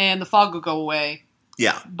state, and the fog will go away.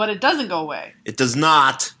 Yeah. But it doesn't go away. It does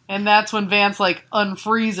not. And that's when Vance,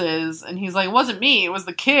 unfreezes, and he's like, it wasn't me, it was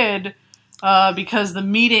the kid, because the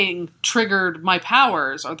meeting triggered my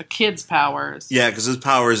powers, or the kid's powers. Yeah, because his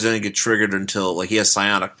powers didn't get triggered until, he has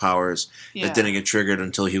psionic powers Yeah. that didn't get triggered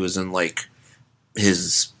until he was in,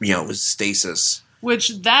 his stasis.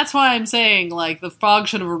 Which, that's why I'm saying, the fog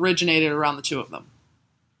should have originated around the two of them.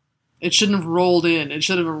 It shouldn't have rolled in. It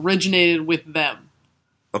should have originated with them.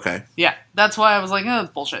 Okay. Yeah, that's why I was like, that's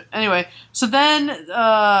bullshit. Anyway, so then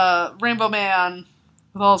Rainbow Man,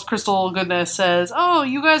 with all his crystal goodness, says, oh,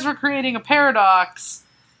 you guys were creating a paradox.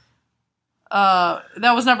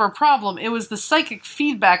 That was never a problem. It was the psychic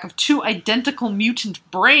feedback of two identical mutant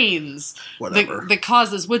brains that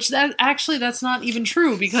caused this, which that's not even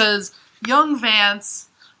true, because young Vance,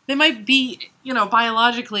 they might be,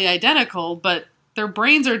 biologically identical, but their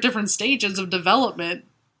brains are at different stages of development.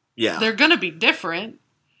 Yeah. They're gonna be different.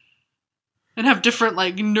 And have different,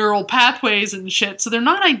 neural pathways and shit. So they're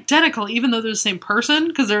not identical, even though they're the same person,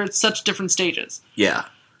 because they're at such different stages. Yeah.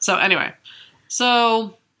 So, anyway.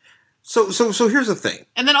 So here's the thing.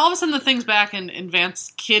 And then all of a sudden the thing's back in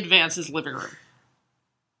Vance's living room.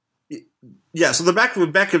 Yeah, so they're back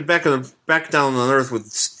down on Earth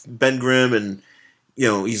with Ben Grimm, and,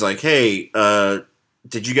 he's like, hey,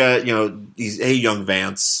 did you get, hey, young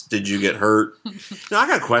Vance, did you get hurt? Now, I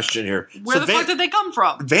got a question here. Where the fuck did they come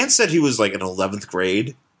from? Vance said he was, in 11th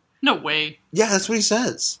grade. No way. Yeah, that's what he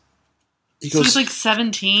says. He goes, so he's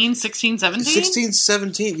 17, 16, 17? 16,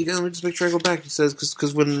 17. Let me just make sure I go back. He says,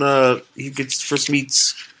 because when he first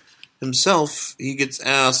meets himself, he gets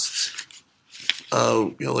asked,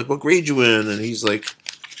 what grade you in? And he's like,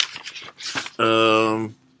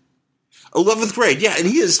 11th grade. Yeah, and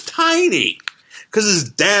he is tiny. Because his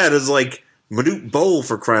dad is Manute Bowl,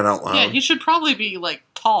 for crying out loud. Yeah, he should probably be,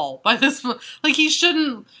 tall by this. He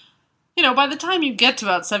shouldn't. By the time you get to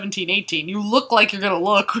about 17, 18, you look like you're going to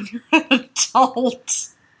look when you're an adult.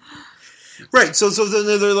 Right, so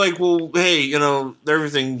then they're like, well, hey,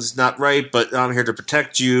 everything's not right, but I'm here to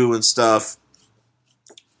protect you and stuff.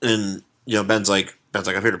 And, Ben's like, I'm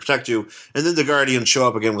here to protect you. And then the Guardians show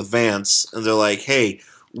up again with Vance, and they're like, hey,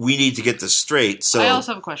 we need to get this straight. So I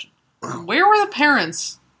also have a question. Where were the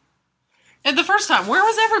parents? And the first time, where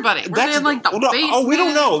was everybody? Were they in the basement? Oh, we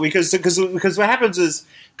don't know because what happens is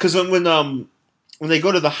when they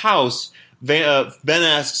go to the house, Ben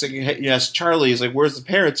asks Charlie, he's like, "Where's the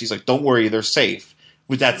parents?" He's like, "Don't worry, they're safe."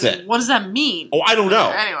 But that's it. What does that mean? Oh, I don't know.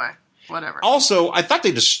 Anyway, whatever. Also, I thought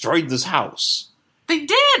they destroyed this house. They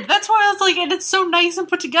did. That's why I was like, and it's so nice and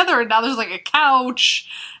put together. And now there's a couch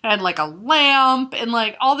and a lamp and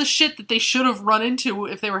all the shit that they should have run into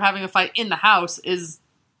if they were having a fight in the house is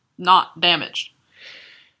not damaged.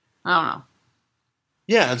 I don't know.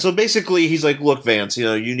 Yeah, and so basically he's like, look, Vance,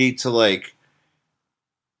 you need to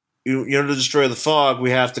to destroy the fog,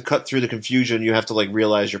 we have to cut through the confusion. You have to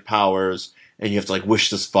realize your powers, and you have to wish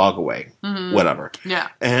this fog away. Mm-hmm. Whatever. Yeah.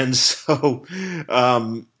 And so,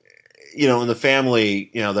 and the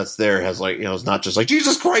family, that's there has it's not just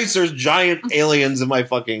Jesus Christ, there's giant aliens in my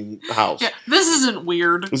fucking house. Yeah, this isn't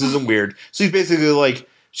weird. This isn't weird. So he's basically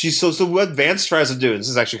so what Vance tries to do, and this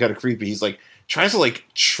is actually kind of creepy, he's tries to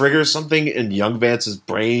trigger something in young Vance's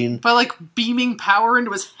brain. By beaming power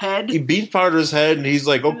into his head? He beams power to his head, and he's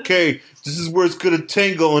like, okay, this is where it's gonna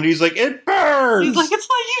tingle, and he's like, it burns! He's like, it's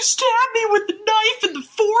like you stabbed me with the knife in the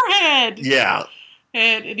forehead! Yeah.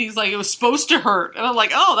 And he's like, it was supposed to hurt. And I'm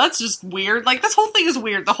like, oh, that's just weird. Like, this whole thing is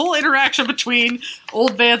weird. The whole interaction between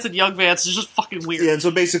old Vance and young Vance is just fucking weird. Yeah, and so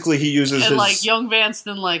basically he uses and, like, young Vance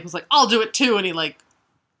then, like, was like, I'll do it too. And he, like,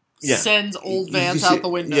 sends old Vance out the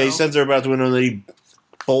window. Yeah, he sends her out the window, and then he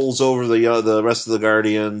bowls over the rest of the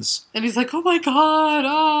Guardians. And he's like, oh my god,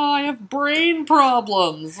 I have brain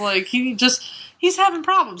problems. Like, he's having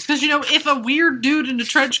problems. Because, you know, if a weird dude in a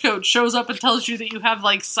trench coat shows up and tells you that you have,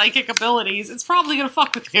 like, psychic abilities, it's probably gonna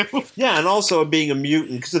fuck with you. Yeah, and also being a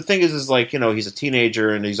mutant. Because the thing is, like, you know, he's a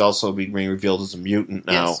teenager, and he's also being revealed as a mutant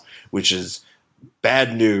now, which is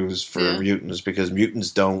bad news for mutants, because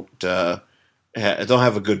mutants don't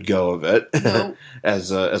have a good go of it, nope.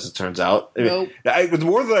 as it turns out. Nope. The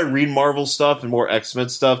more that I read Marvel stuff and more X-Men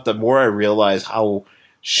stuff, the more I realize how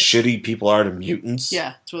shitty people are to mutants.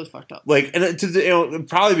 Yeah, it's really fucked up. Like, and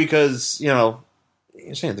probably because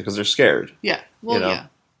because they're scared. Yeah, well, yeah.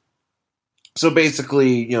 So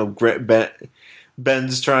basically,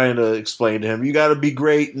 Ben's trying to explain to him, you got to be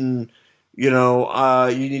great, and you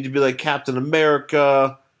need to be like Captain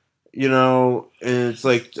America. And it's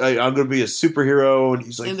like, I'm going to be a superhero, and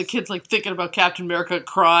he's like... And the kid's, like, thinking about Captain America,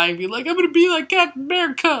 crying, being like, I'm going to be like Captain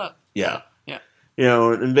America! Yeah. Yeah.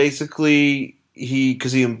 And basically,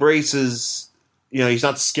 because he embraces, he's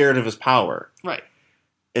not scared of his power. Right.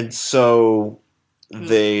 And so,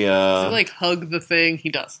 they... like, hug the thing. He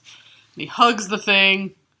does. He hugs the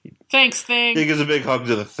thing. Thanks, thing. He gives a big hug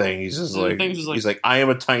to the thing. He's just like... He's like, I am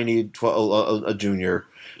a tiny, a junior...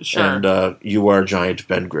 Sure. And you are giant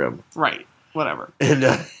Ben Grimm. Right. Whatever.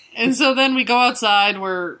 And so then we go outside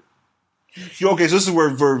where... Okay, so this is where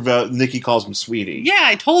Nikki calls him Sweetie. Yeah,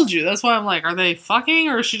 I told you. That's why I'm like, are they fucking,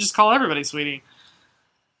 or does she just call everybody Sweetie?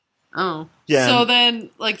 Oh. Yeah. So then,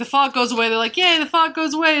 like, the fog goes away. They're like, yay, the fog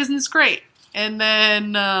goes away. Isn't this great? And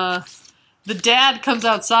then the dad comes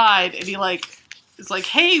outside, and he, like... It's like,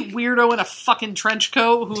 hey, weirdo in a fucking trench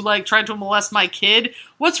coat who, like, tried to molest my kid.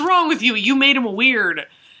 What's wrong with you? You made him weird.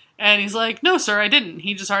 And he's like, no, sir, I didn't.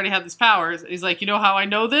 He just already had these powers. And he's like, you know how I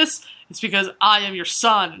know this? It's because I am your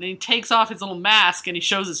son. And he takes off his little mask and he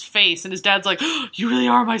shows his face. And his dad's like, oh, you really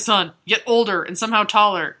are my son. Yet older and somehow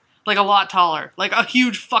taller. Like a lot taller. Like a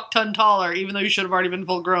huge fuck ton taller, even though you should have already been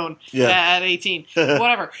full grown at 18.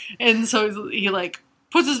 Whatever. And so he, like,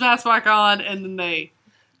 puts his mask back on, and then they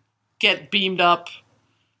get beamed up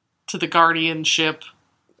to the Guardian ship.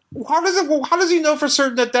 How does he know for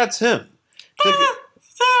certain that that's him? I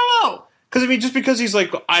don't know. Because, I mean, just because he's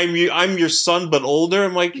like, I'm your son, but older,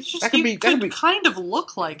 I'm like, that could kind of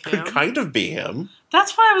look like him. Could kind of be him.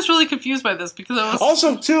 That's why I was really confused by this, because I was...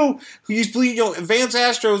 Also, too, Vance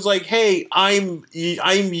Astro is like, hey, I'm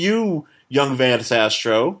you, young Vance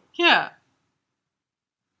Astro. Yeah.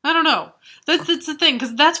 I don't know. That's the thing,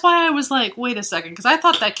 because that's why I was like, wait a second, because I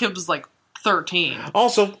thought that kid was, like, 13.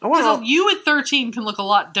 Also, you at 13 can look a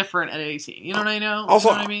lot different at 18. You know what I know? Also,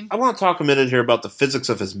 you know what I mean? I want to talk a minute here about the physics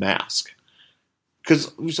of his mask.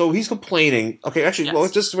 So he's complaining. Okay, actually, well,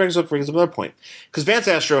 it just brings up another point. Because Vance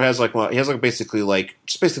Astro has basically like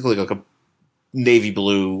a navy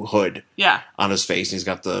blue hood on his face, and he's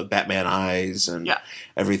got the Batman eyes and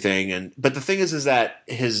everything. But the thing is that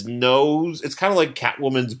his nose, it's kind of like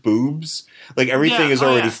Catwoman's boobs. Like everything is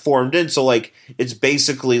already formed in, so like it's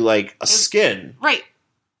basically like a skin, right?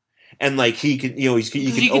 And like he can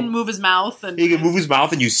move his mouth, and he can move his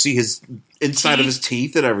mouth, and you see his inside of his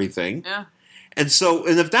teeth and everything. Yeah. And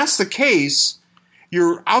if that's the case,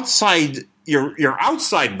 your outside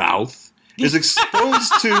mouth is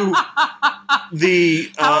exposed to the.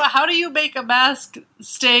 How do you make a mask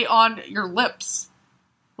stay on your lips?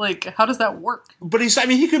 Like, how does that work? But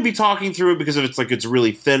he could be talking through it because it's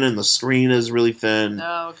really thin and the screen is really thin.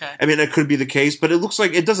 Oh, okay. I mean, that could be the case, but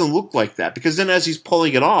it doesn't look like that, because then as he's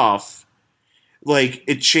pulling it off, like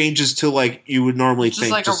it changes to like you would normally think,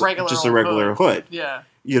 like just a regular hood. Yeah.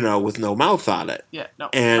 With no mouth on it. Yeah, no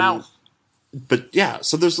mouth. But yeah,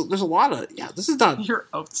 so there's a lot of this is not your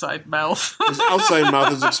outside mouth. His outside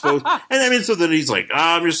mouth is exposed, and I mean, so then he's like,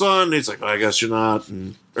 "I'm your son." And he's like, "I guess you're not,"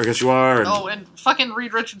 or "I guess you are." And fucking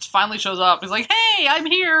Reed Richards finally shows up. He's like, "Hey, I'm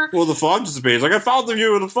here." Well, the fog dissipates. Like, I found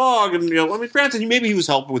you in the fog, and granted, maybe he was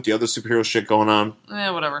helping with the other superhero shit going on.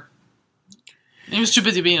 Yeah, whatever. He was too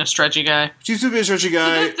busy being a stretchy guy. So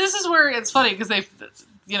this is where it's funny, because they're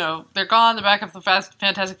gone. They're back up the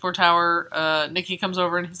Fantastic Four tower. Nikki comes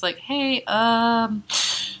over and he's like, "Hey,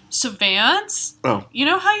 so Vance, you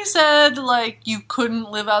know how you said like you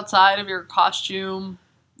couldn't live outside of your costume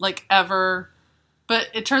like ever, but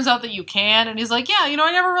it turns out that you can." And he's like, "Yeah, I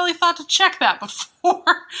never really thought to check that before."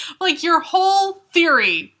 Like, your whole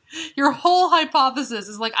theory Your whole hypothesis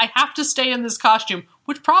is like, I have to stay in this costume,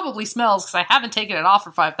 which probably smells because I haven't taken it off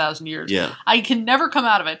for 5,000 years. Yeah. I can never come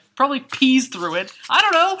out of it. Probably pees through it. I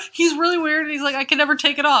don't know. He's really weird, and he's like, I can never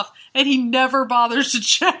take it off. And he never bothers to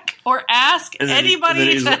check or ask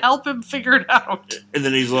anybody to help him figure it out. And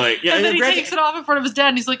then he's like... Yeah, and then he takes it off in front of his dad,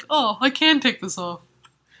 and he's like, oh, I can take this off.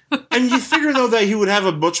 And you figure, though, that he would have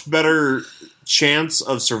a much better chance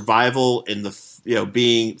of survival in the...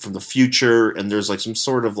 being from the future, and there's like some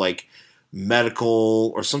sort of like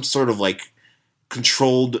medical or some sort of like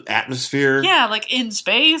controlled atmosphere. Yeah, like in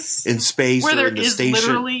space. Where there in the is station.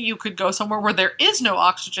 literally, you could go somewhere where there is no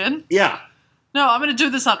oxygen. Yeah. No, I'm going to do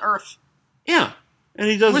this on Earth. Yeah. And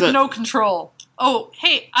he does with that. no control. Oh,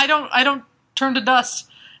 hey, I don't turn to dust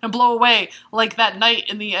and blow away like that night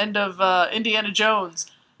in the end of Indiana Jones.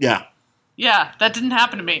 Yeah. Yeah, that didn't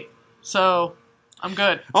happen to me. So... I'm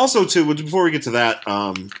good. Also, too, before we get to that,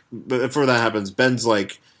 before that happens, Ben's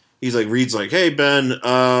like, Reed's like, hey, Ben,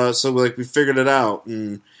 so like we figured it out,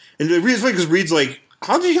 and Reed's funny because Reed's like,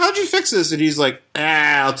 how'd you fix this? And he's like,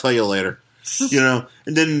 I'll tell you later,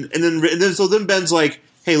 and then Ben's like,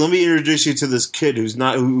 hey, let me introduce you to this kid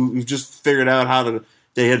who just figured out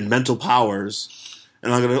they had mental powers,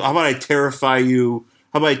 and how about I terrify you?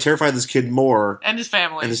 How about I terrify this kid more and his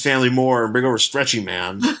family more, and bring over Stretchy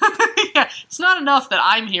Man. Yeah, it's not enough that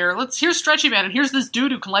I'm here. Here's Stretchy Man, and here's this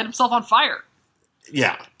dude who can light himself on fire.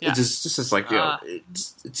 Yeah. It's just like,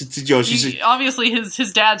 obviously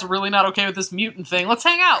his dad's really not okay with this mutant thing. Let's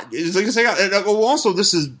hang out. Let's hang out. And also,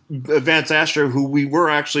 this is Vance Astor, who we were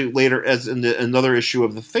actually later, as in another issue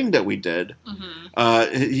of The Thing that we did.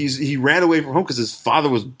 Mm-hmm. He ran away from home because his father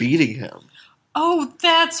was beating him. Oh,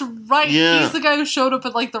 that's right. Yeah. He's the guy who showed up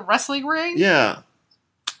at like the wrestling ring. Yeah.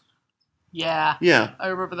 Yeah. Yeah. I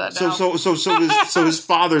remember that now. So his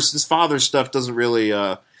father's stuff doesn't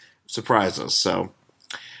really surprise us. So,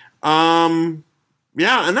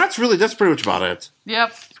 yeah, and that's pretty much about it.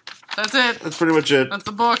 Yep. That's it. That's pretty much it. That's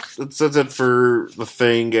the book. That's it for The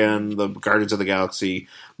Thing and the Guardians of the Galaxy.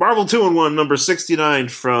 Marvel 2-in-1, number 69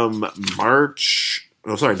 from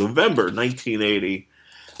November 1980.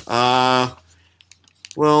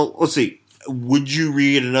 Well, let's see. Would you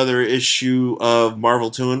read another issue of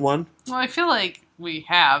Marvel 2-in-1? Well, I feel like we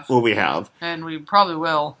have. Well, we have. And we probably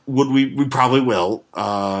will. Would we? We probably will.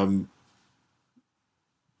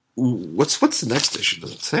 What's the next issue?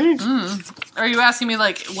 Does it say? Are you asking me,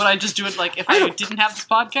 like, would I just do it, like, if I didn't have this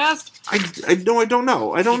podcast? I don't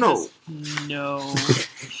know. No.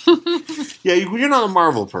 Yeah, you're not a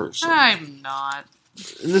Marvel person. I'm not.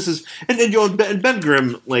 And this is and Ben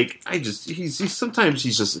Grimm, like he's sometimes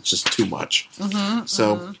it's just too much. Mm-hmm,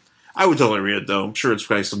 so I would totally read it though. I'm sure it's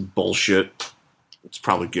probably some bullshit. It's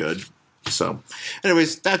probably good. So,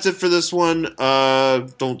 anyways, that's it for this one.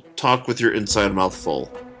 Don't talk with your inside mouth full.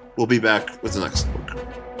 We'll be back with the next book.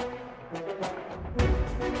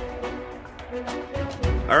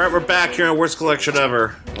 All right, we're back here on Worst Collection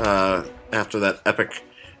Ever. After that epic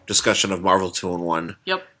discussion of Marvel 2-in-1.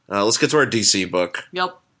 Yep. Let's get to our DC book.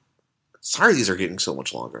 Yep. Sorry these are getting so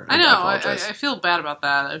much longer. I know. I feel bad about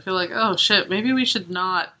that. I feel like, oh shit, maybe we should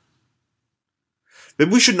not.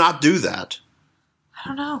 Maybe we should not do that. I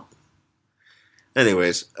don't know.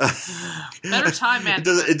 Anyways. Better time, man.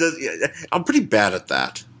 It does, yeah, I'm pretty bad at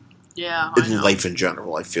that. Yeah, in life in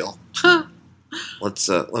general, I feel. Let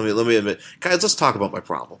me admit. Guys, let's talk about my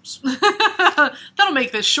problems. That'll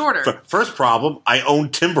make this shorter. First problem, I own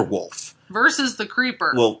Timberwolf. Versus the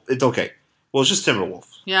Creeper. Well, it's okay. Well, it's just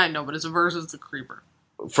Timberwolf. Yeah, I know, but it's versus the Creeper.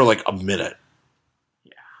 For like a minute.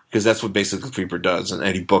 Yeah. Because that's what basically the Creeper does in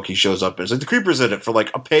any book he shows up in. It's like the Creeper's in it for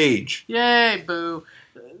like a page. Yay, boo.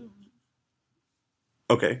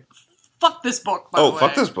 Okay. Fuck this book, by the way. Oh,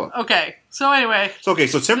 fuck this book. Okay, so anyway. So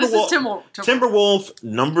Timberwolf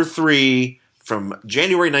number 3 from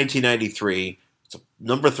January 1993. It's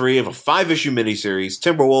number 3 of a 5-issue miniseries.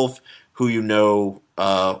 Timberwolf, who you know,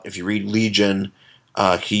 if you read Legion,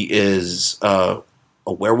 he is a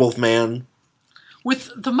werewolf man.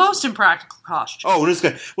 With the most impractical costume. Oh, this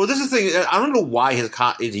guy. Well, this is the thing. I don't know why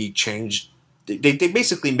he changed. They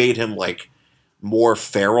basically made him like more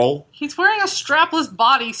feral. He's wearing a strapless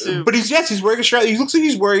bodysuit. But he's wearing a strap. He looks like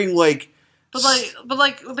he's wearing like. But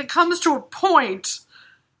it comes to a point,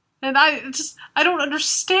 and I don't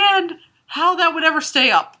understand how that would ever stay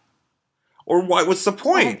up. Or why? What's the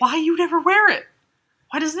point? Or why you'd ever wear it?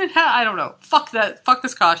 Why doesn't it have? I don't know. Fuck that. Fuck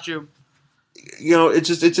this costume. You know, it's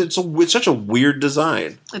such a weird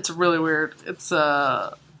design. It's really weird. It's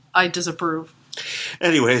I disapprove.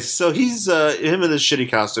 Anyway, so he's him in his shitty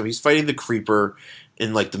costume. He's fighting the Creeper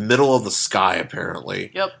in like the middle of the sky,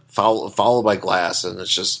 apparently. Yep. Followed by glass, and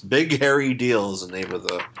it's just Big Hairy Deal is the name of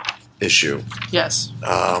the issue. Yes.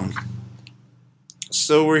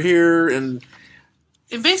 So we're here in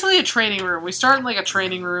basically a training room. We start in like a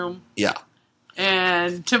training room. Yeah.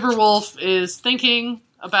 And Timberwolf is thinking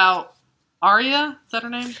about Arya. Is that her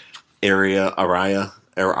name? Arya.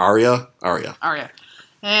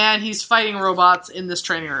 And he's fighting robots in this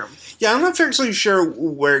training room. Yeah, I'm not actually sure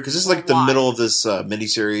where, because this is like the why. middle of this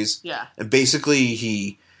miniseries. Yeah. And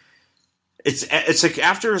basically it's like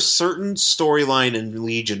after a certain storyline in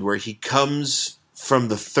Legion where he comes from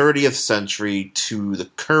the 30th century to the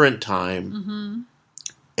current time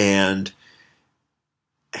and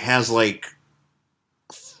has like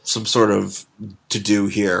some sort of to do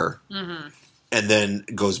here and then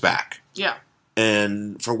goes back. Yeah.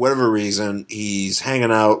 And for whatever reason, he's hanging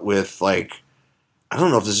out with, like, I don't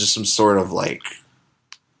know if this is just some sort of, like...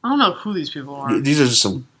 I don't know who these people are. These are just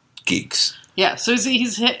some geeks. Yeah, so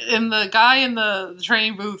he's and the guy in the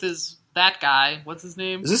training booth is that guy. What's his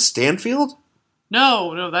name? Is this Stanfield?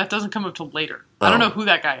 No, that doesn't come up till later. I don't know who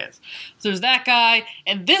that guy is. So there's that guy,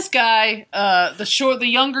 and this guy, the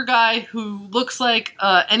younger guy who looks like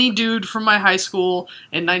any dude from my high school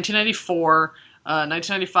in 1994...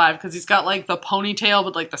 1995, because he's got like the ponytail,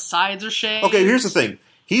 but like the sides are shaved. Okay, here's the thing.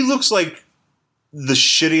 He looks like the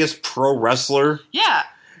shittiest pro wrestler. Yeah,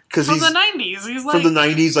 because from the 90s. He's like from the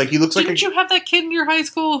 90s. Like he looks like. Didn't you have that kid in your high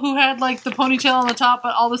school who had like the ponytail on the top,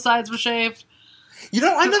 but all the sides were shaved? You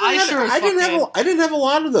know, I didn't have a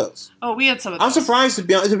lot of those. Oh, we had some of those. I'm surprised to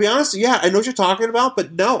be honest. Yeah, I know what you're talking about,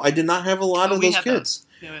 but no, I did not have a lot of those kids.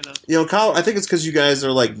 Yeah, we had those. You know, Kyle, I think it's because you guys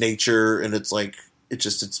are like nature, and it's like.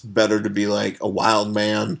 It's better to be like a wild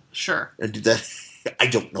man. Sure. And do that. I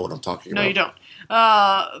don't know what I'm talking about. No, you don't.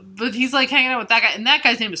 But he's like hanging out with that guy, and that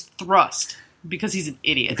guy's name is Thrust because he's an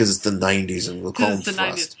idiot. Because it's the 90s, and we'll call him Thrust.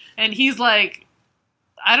 90s. And he's like,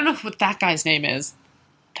 I don't know what that guy's name is.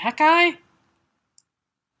 That guy?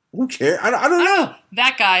 Who cares? I don't know.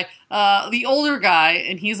 That guy, the older guy,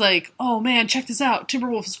 and he's like, oh man, check this out.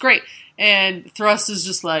 Timberwolf is great. And Thrust is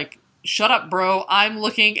just like, shut up, bro. I'm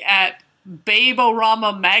looking at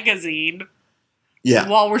Babe-O-Rama magazine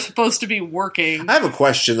while we're supposed to be working. I have a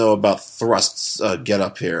question, though, about Thrust's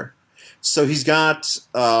get-up here. So he's got...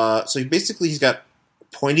 he's got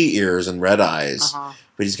pointy ears and red eyes. But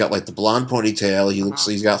he's got, like, the blonde ponytail. He looks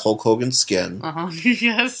like he's got Hulk Hogan skin.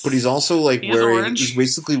 Yes. But he's also, like, he's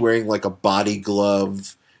basically wearing, like, a body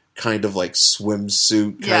glove kind of, like,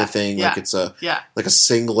 swimsuit kind of thing. Like, it's like a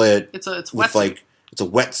singlet. It's wet with, like... It's a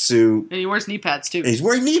wetsuit. And he wears knee pads, too. And he's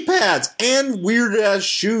wearing knee pads and weird-ass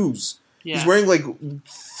shoes. Yeah. He's wearing, like,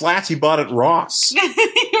 flats he bought at Ross.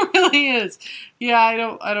 He really is. Yeah, I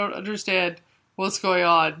don't understand what's going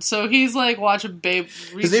on. So he's, like, watching Babe...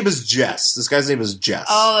 His name is Jess. This guy's name is Jess.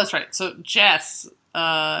 Oh, that's right. So, Jess.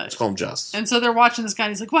 Let's call him Jess. And so they're watching this guy,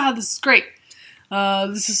 and he's like, wow, this is great.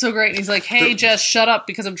 This is so great. And he's like, hey, Jess, shut up,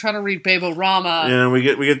 because I'm trying to read Babe-O-Rama. Yeah, we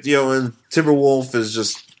get and Timberwolf is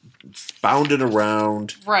just... bounded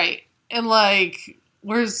around. Right. And, like,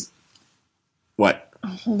 where's... What? Oh,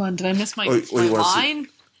 hold on. Did I miss my line?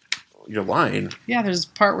 Your line? Yeah, there's a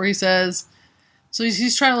part where he says... So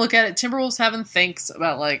he's trying to look at it. Timberwolf's having thinks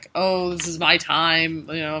about, like, oh, this is my time.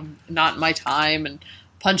 You know, not my time. And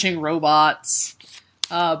punching robots.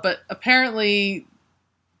 But apparently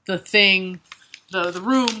the thing... The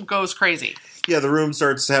room goes crazy. Yeah, the room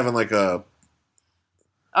starts having, like, a...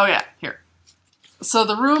 Oh, yeah. Here. So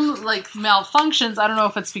the room, like, malfunctions. I don't know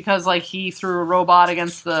if it's because, like, he threw a robot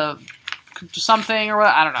against the something or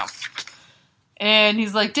what. I don't know. And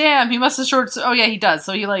he's like, damn, he must have oh, yeah, he does.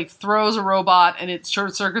 So he, like, throws a robot and it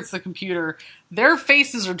short-circuits the computer. Their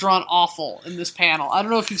faces are drawn awful in this panel. I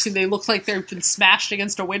don't know if you've seen, they look like they've been smashed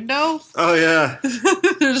against a window. Oh, yeah.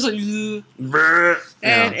 They're just like,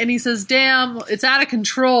 and he says, damn, it's out of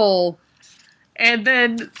control. And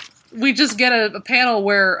then we just get a panel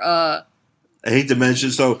where... I hate to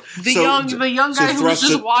mention the young guy who was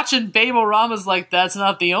just watching Babe-O-Rama's like, that's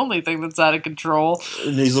not the only thing that's out of control.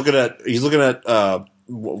 And he's looking at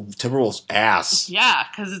Timberwolf's ass. Yeah,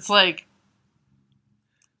 because it's like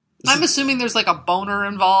I'm assuming there's like a boner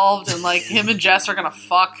involved, and like him and Jess are gonna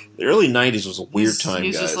fuck. The early '90s was a weird time.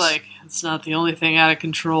 He's guys. just like, it's not the only thing out of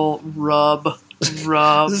control. Rub. This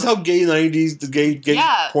is how gay '90s, the gay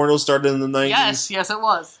porno started in the '90s. Yes, it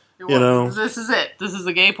was. You know, this is it. This is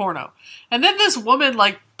a gay porno. And then this woman,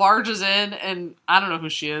 like, barges in, and I don't know who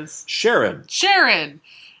she is. Sharon.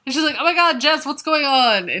 And she's like, oh my god, Jess, what's going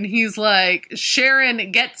on? And he's like,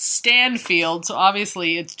 Sharon gets Stanfield. So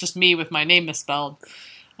obviously it's just me with my name misspelled.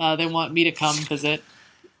 They want me to come visit.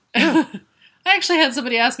 I actually had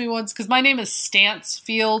somebody ask me once, because my name is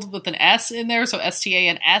Stansfield with an S in there, so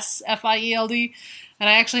Stansfield. And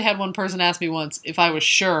I actually had one person ask me once if I was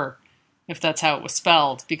sure if that's how it was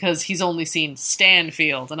spelled, because he's only seen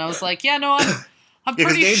Stanfield. And I was like, yeah, no, I'm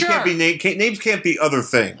pretty names sure. Names can't be other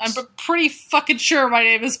things. I'm pretty fucking sure my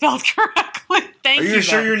name is spelled correctly. Thank you. Are you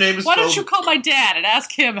sure your name is Why spelled? don't you call my dad and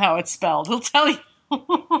ask him how it's spelled? He'll tell you.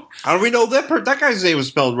 How do we know that guy's name was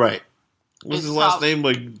spelled right? Was his last name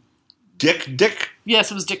like Dick? Yes,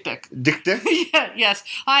 it was Dick. Dick? Yeah, yes.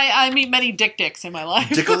 I meet many Dicks in my life.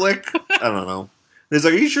 Dickalick? I don't know. And he's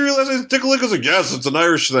like, are you sure your last name is Dickalick? I was like, yes, it's an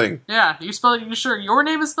Irish thing. Yeah, you sure your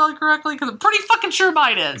name is spelled correctly? Because I'm pretty fucking sure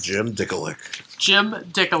mine is. Jim Dickalick. Jim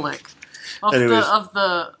Dickalick. Of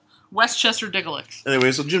the Westchester Dickalicks.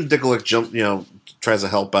 Anyway, so Jim Dickalick tries to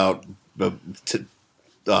help out.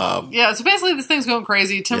 Yeah, so basically this thing's going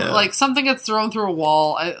crazy. Like, something gets thrown through a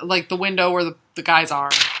wall, like the window where the guys are.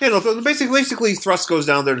 Yeah, no, basically Thrust goes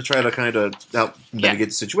down there to try to kind of help mitigate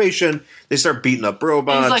the situation. They start beating up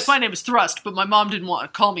robots. And he's like, my name is Thrust, but my mom didn't want to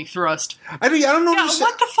call me Thrust. I don't know. Yeah,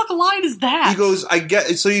 what the fuck line is that? He goes, I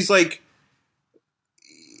get. So he's like,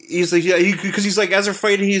 yeah, because he's like, as they're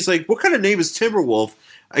fighting, he's like, what kind of name is Timberwolf?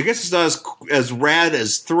 I guess it's not as rad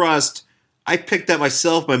as Thrust. I picked that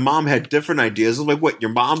myself. My mom had different ideas. I'm like, what? Your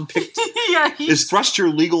mom picked? Yeah. Is Thrust your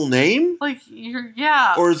legal name? Like,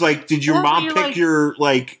 yeah. Or is like, did your mom pick your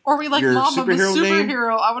like? Or we like, your Mom, I'm a superhero name?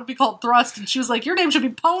 I would be called Thrust, and she was like, your name should be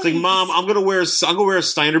Pony. It's like, Mom, I'm gonna wear a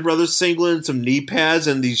Steiner Brothers singlet, and some knee pads,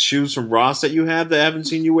 and these shoes from Ross that you have that I haven't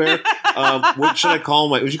seen you wear. What should I call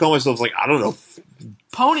my? What should you call myself? Like, I don't know.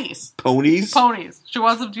 Ponies. She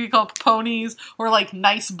wants them to be called Ponies, or like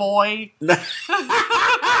Nice Boy.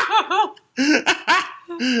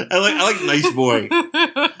 I like Nice Boy.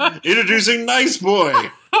 Introducing Nice Boy.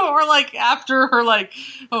 Or like after her, like,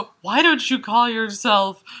 oh, why don't you call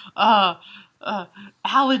yourself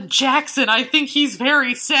Alan Jackson? I think he's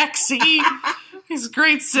very sexy. He's a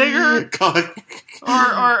great singer.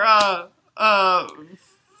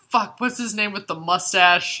 Fuck, what's his name with the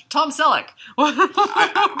mustache? Tom Selleck.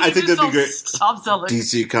 I think that'd be great. Tom Selleck.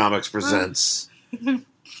 DC Comics presents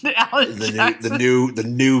Alan Jackson. the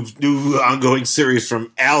new ongoing series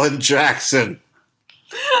from Alan Jackson.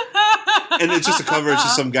 And it's just a cover. It's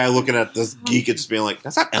just some guy looking at this geek and just being like,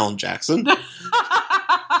 "That's not Alan Jackson."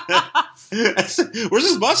 Where's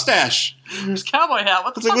his mustache? His cowboy hat.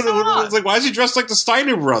 What the fuck's going on? It's like, why is he dressed like the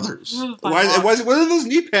Steiner brothers? What are those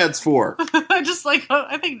knee pads for? I just like.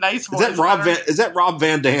 I think Nice Boy. Is that Rob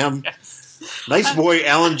Van Dam? Yes. Nice Boy,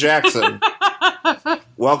 Alan Jackson.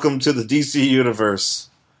 Welcome to the DC universe.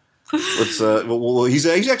 He's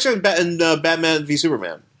actually in Batman v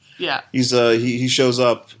Superman. Yeah, he shows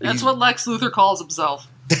up. That's what Lex Luthor calls himself.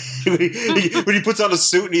 when he puts on a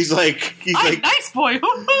suit and he's like, Nice Boy.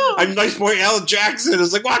 I'm Nice Boy Alan Jackson.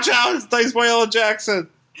 It's like, watch out, it's Nice Boy Alan Jackson.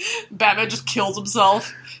 Batman just kills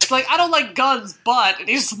himself. It's like, I don't like guns, but and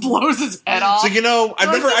he just blows his head off. So he's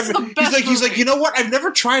like, you know what? I've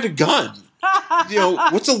never tried a gun.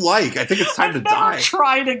 What's it like? I think it's time to die. I've never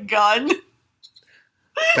tried a gun.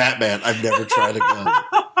 Batman, I've never tried a gun.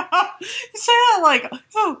 You say that like,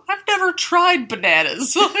 oh, I've never tried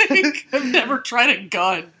bananas. Like, I've never tried a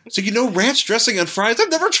gun. So ranch dressing on fries? I've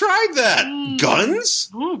never tried that.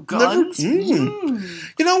 Guns? Ooh, guns. You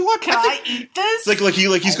know what? Can I eat this?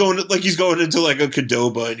 He's going into like a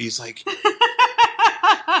Qdoba and he's like,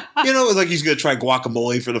 like he's gonna try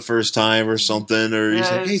guacamole for the first time or something, or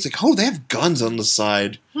he's like, oh, they have guns on the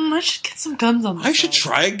side. I should get some guns on the side. I should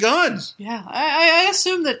try a gun. Yeah, I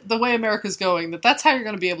assume that the way America's going, that's how you're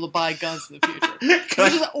going to be able to buy guns in the future.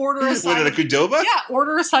 Just order a side of Qdoba? Yeah,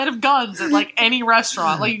 order a side of guns at like any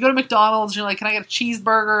restaurant. Like you go to McDonald's, you're like, can I get a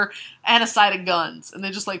cheeseburger and a side of guns? And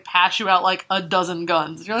they just like pass you out like a dozen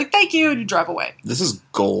guns. And you're like, thank you, and you drive away. This is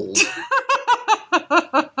gold.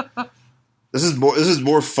 This is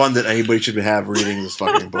more fun than anybody should have reading this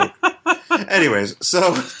fucking book. Anyways,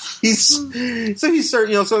 so shit's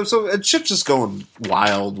just going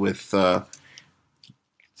wild with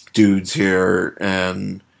dudes here,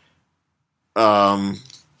 and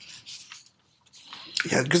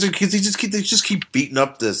because they just keep beating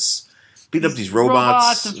up these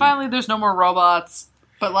robots, and finally there's no more robots.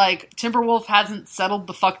 But like Timberwolf hasn't settled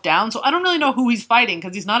the fuck down, so I don't really know who he's fighting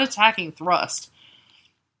because he's not attacking Thrust.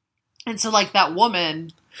 And so, like, that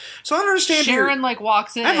woman... So I don't understand Sharon, here. like,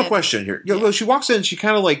 walks in. I have a question here. She walks in, she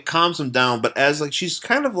kind of, like, calms him down, but as, like, she's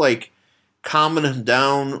kind of, like, calming him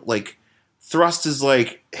down, like, Thrust is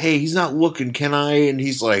like, hey, he's not looking, can I? And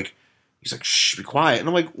he's like, shh, be quiet. And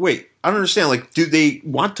I'm like, wait, I don't understand. Like, do they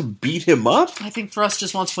want to beat him up? I think Thrust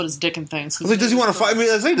just wants to put his dick in things. I was like, does he want to fuck? I mean,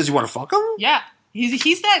 does he want to fuck him? Yeah.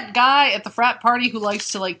 He's that guy at the frat party who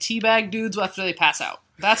likes to like teabag dudes after they pass out.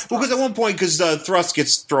 That's Well, because at one point, Thrust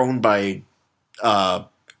gets thrown by,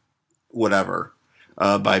 whatever,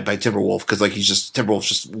 by Timberwolf, because like Timberwolf's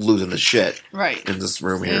just losing his shit, right, in this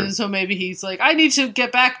room here. And so maybe he's like, I need to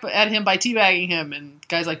get back at him by teabagging him, and the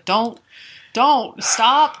guy's like, don't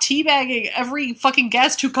stop teabagging every fucking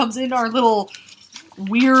guest who comes in our little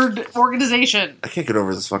weird organization. I can't get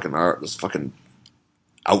over this fucking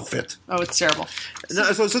outfit. Oh, it's terrible.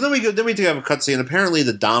 So then we have a cutscene. Apparently,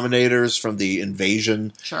 the Dominators from the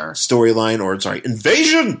Invasion storyline,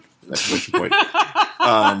 Invasion! Exclamation point.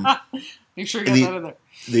 Make sure you get that in there.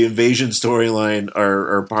 The Invasion storyline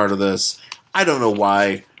are part of this. I don't know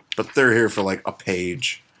why, but they're here for like a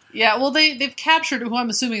page. Yeah, well, they've captured who I'm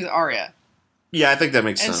assuming is Arya. Yeah, I think that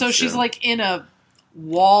makes sense. And so she's like in a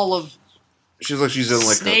wall of she's in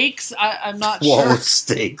like snakes. I'm not wall sure. of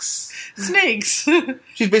snakes. Snakes.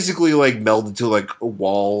 She's basically like melded to like a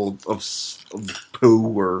wall of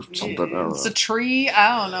poo or something. I don't know. It's a tree.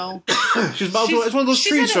 I don't know. It's one of those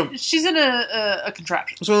trees she's in a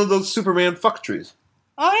contraption. It's one of those Superman fuck trees.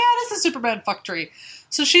 Oh yeah, it is a Superman fuck tree.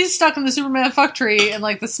 So she's stuck in the Superman fuck tree, and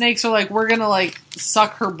like the snakes are like, we're gonna like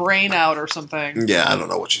suck her brain out or something. Yeah, I don't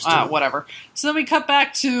know what she's doing. Whatever. So then we cut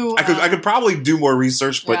back to. I could probably do more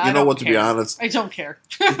research, but you know what? To be honest, I don't care.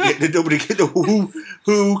 Nobody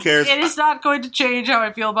who cares. It is not going to change how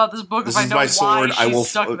I feel about this book. This if is I know my sword. Why she's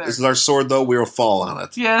stuck there. This is our sword, though. We will fall on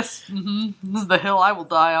it. Yes. Mm-hmm. This is the hill I will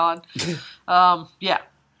die on. Yeah.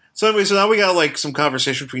 So anyway, now we got like some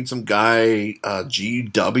conversation between some guy,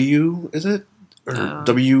 GW, is it? Or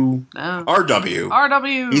RW.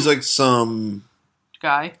 RW. He's like some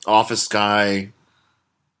guy. Office guy.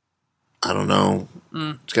 I don't know.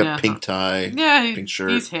 He's got a pink tie. Yeah, pink shirt.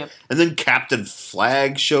 He's hip. And then Captain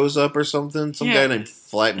Flag shows up or something. Some guy named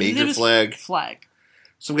Major Flag.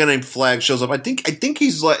 Some guy named Flag shows up. I think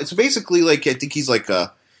he's like. It's basically like I think he's like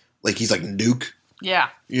he's like Nuke. Yeah.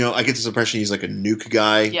 You know, I get this impression he's like a Nuke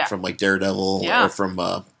guy from like Daredevil or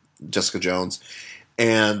from Jessica Jones.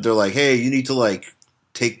 And they're like, hey, you need to like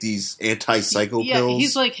take these anti-psycho pills. Yeah,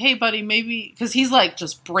 he's like, hey, buddy, maybe because he's like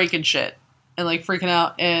just breaking shit and like freaking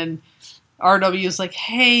out. And RW is like,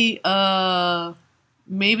 hey,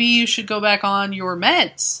 maybe you should go back on your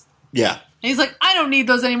meds. Yeah. And he's like, I don't need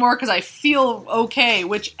those anymore because I feel okay.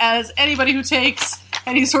 Which, as anybody who takes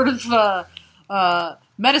any sort of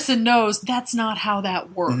medicine knows, that's not how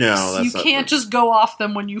that works. No, you can't just go off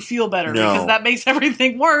them when you feel better because that makes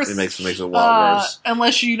everything worse. It makes it a lot worse.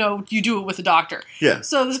 Unless you do it with a doctor. Yeah.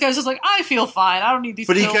 So this guy's just like, I feel fine. I don't need these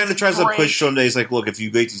pills. But he kind of tries to push someday. He's like, look, if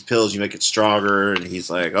you make these pills, you make it stronger. And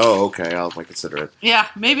he's like, oh, okay, I'll consider it. Yeah,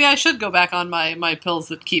 maybe I should go back on my pills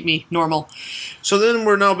that keep me normal. So then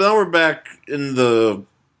we're back in the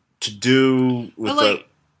to-do with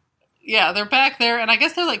yeah, they're back there, and I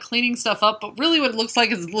guess they're like cleaning stuff up. But really, what it looks like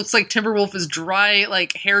Timberwolf is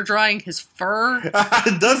hair drying his fur.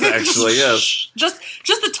 It does actually, yes. Just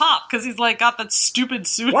the top, because he's like got that stupid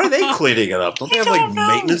suit. Why are they cleaning it up? Don't they have like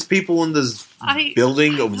maintenance people in this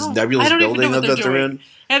building, this nebulous building that they're in?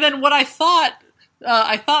 And then what I thought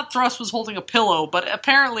Thrust was holding a pillow, but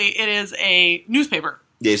apparently it is a newspaper.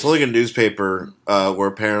 Yeah, he's holding a newspaper where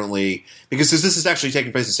apparently... Because this is actually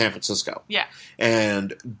taking place in San Francisco. Yeah.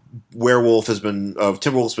 And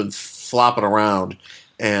Timberwolf's been flopping around,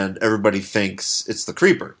 and everybody thinks it's the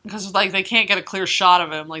Creeper. Because, like, they can't get a clear shot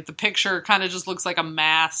of him. Like, the picture kind of just looks like a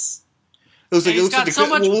mass. He's got so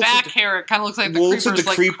much back hair, it kind of looks like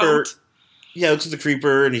the Creeper's coat. Yeah, it looks like the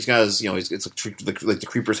Creeper, and he's got his, it's like the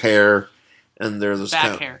Creeper's hair. And there's this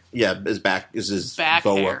back hair. Yeah, his back is his back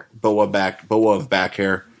hair. Boa of back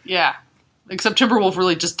hair. Yeah. Except Timberwolf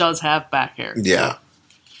really just does have back hair. Yeah.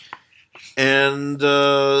 And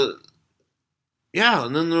and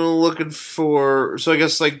then they're looking for I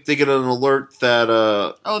guess like they get an alert that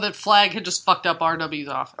that Flag had just fucked up RW's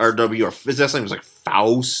office. RW or his last name was like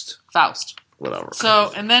Faust. Whatever.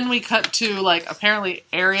 So and then we cut to like apparently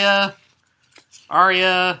Arya.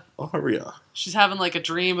 She's having like a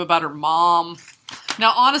dream about her mom.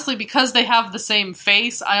 Now, honestly, because they have the same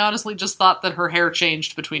face, I honestly just thought that her hair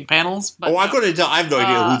changed between panels. But I couldn't tell. I have no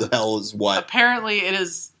idea who the hell is what. Apparently, it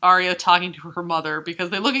is Arya talking to her mother because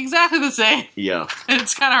they look exactly the same. Yeah. And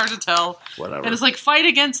it's kind of hard to tell. Whatever. And it's like, fight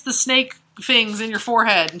against the snake things in your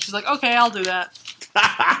forehead. And she's like, okay, I'll do that.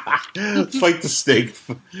 Fight the snake.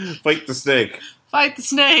 Fight the snake. Fight the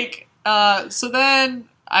snake. So then...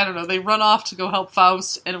 I don't know, they run off to go help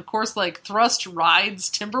Faust, and of course, like, Thrust rides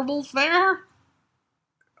Timberwolf there?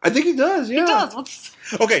 I think he does, yeah. He does.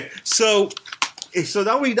 Okay, so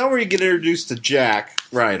now we get introduced to Jack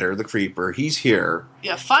Ryder, the Creeper. He's here.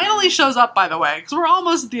 Yeah, finally shows up, by the way, because we're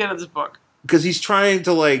almost at the end of this book. because he's trying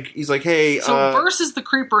to like, he's like, hey, So versus the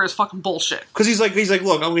creeper is fucking bullshit. Because he's like,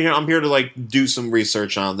 look, I'm here to like do some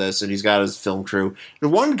research on this, and he's got his film crew. The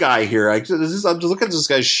one guy here, I'm just looking at this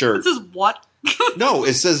guy's shirt. It says what? No,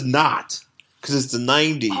 it says not because it's the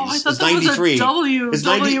 90s. Oh, I thought it's that 93. was a W. It's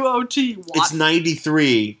W-O-T. What? It's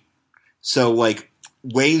 93. So like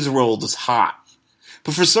Wayne's World is hot,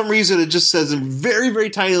 but for some reason it just says in very very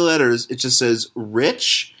tiny letters. It just says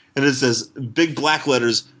rich, and it says big black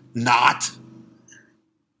letters not.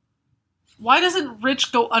 Why doesn't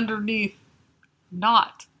rich go underneath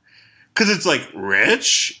not? Because it's like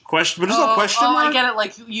rich question, but there's no question mark. I get it.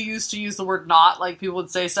 Like you used to use the word not. Like people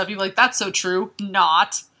would say stuff. You'd be like, "That's so true."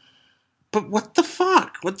 Not. But what the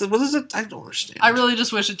fuck? What is it? I don't understand. I really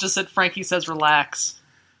just wish it just said Frankie says relax.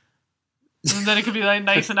 And then it could be like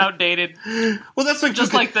nice and outdated. Well, that's like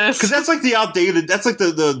just like this, because that's like the outdated. That's like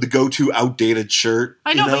the go-to outdated shirt.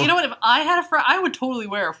 I know, but you know what? If I had a friend, I would totally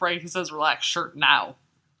wear a Frankie says relax shirt now.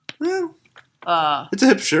 Well, it's a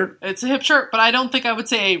hip shirt. It's a hip shirt, but I don't think I would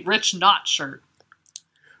say a rich not shirt.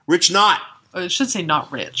 Rich not. It should say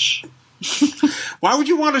not rich. Why would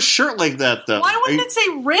you want a shirt like that, though? Why wouldn't it say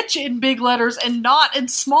rich in big letters and not in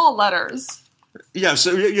small letters? Yeah,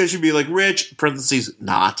 so it should be like rich, parentheses,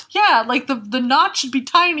 not. Yeah, like the not should be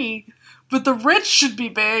tiny, but the rich should be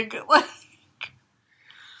big. Like,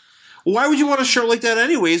 why would you want a shirt like that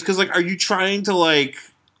anyways? Because, like, are you trying to, like...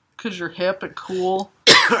 Because you're hip and cool.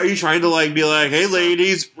 Are you trying to, like, be like, hey,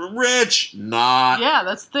 ladies, we're rich? Not. Yeah,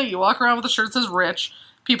 that's the thing. You walk around with a shirt that says rich.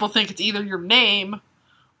 People think it's either your name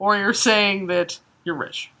or you're saying that you're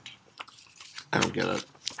rich. I don't get it.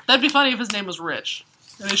 That'd be funny if his name was Rich.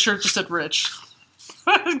 And his shirt just said Rich.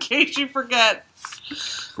 In case you forget.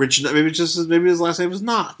 Rich, maybe his last name is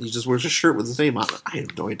not. He just wears a shirt with his name on it. I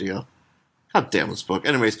have no idea. God damn this book.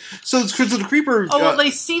 Anyways, so the creeper. Oh, well, they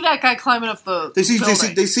see that guy climbing up the. They see.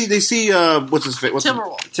 building. They see. What's his face?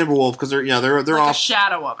 Timberwolf. Because they're like off. A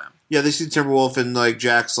shadow of him. Yeah, they see Timberwolf, and like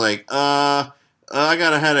Jack's like, I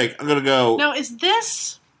got a headache. I'm gonna go. Now, is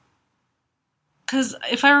this? Because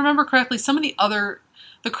if I remember correctly, some of how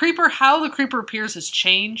the creeper appears has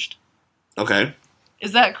changed. Okay.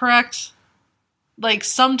 Is that correct? Like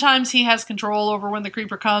sometimes he has control over when the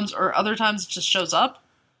creeper comes, or other times it just shows up.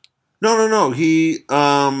 No. He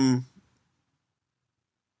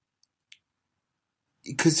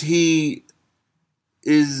because he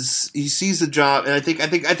sees the job, and I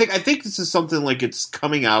think this is something like it's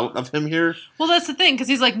coming out of him here. Well, that's the thing, because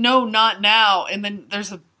he's like, no, not now, and then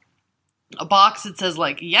there's a box that says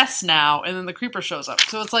like yes now, and then the creeper shows up.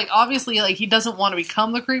 So it's like obviously like he doesn't want to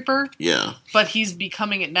become the creeper. Yeah. But he's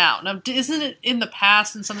becoming it now. Now, isn't it in the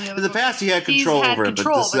past and some of the other? In the past, he had control over it,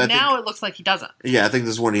 but now it looks like he doesn't. Yeah, I think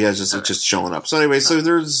this one he has just showing up. So anyway, so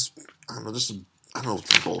there's I don't know,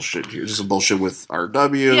 some bullshit here. Just some bullshit with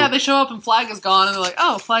RW. Yeah, they show up and Flag is gone, and they're like,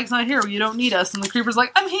 "Oh, Flag's not here. You don't need us." And the creeper's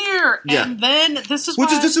like, "I'm here." Yeah. And then this is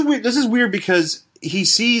weird. This is weird because he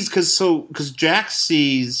sees because Jack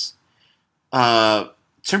sees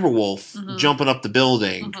Timberwolf jumping up the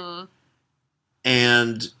building,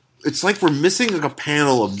 and it's like we're missing like a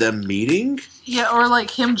panel of them meeting. Yeah, or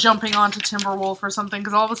like him jumping onto Timberwolf or something,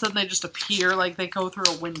 because all of a sudden they just appear like they go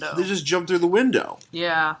through a window. They just jump through the window.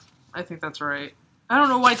 Yeah, I think that's right. I don't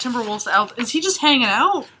know why Timberwolf's out. Is he just hanging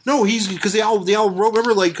out? No, he's because they all rode,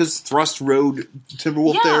 remember, like, because Thrust rode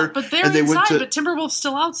Timberwolf there. Yeah, but they're and they inside, went but Timberwolf's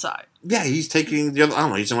still outside. Yeah, he's taking the other. I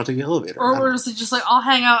don't know. He doesn't want to take the elevator. Or is he just like, I'll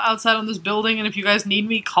hang out outside on this building, and if you guys need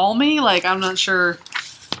me, call me? Like, I'm not sure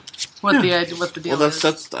what the deal is.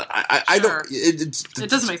 I don't. It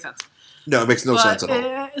doesn't make sense. No, it makes no sense at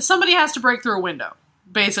all. Somebody has to break through a window.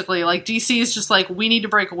 Basically, like, DC is just like, we need to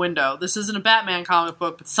break a window. This isn't a Batman comic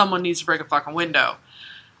book, but someone needs to break a fucking window.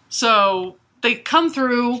 So they come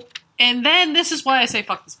through, and then this is why I say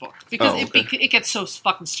fuck this book. Because it gets so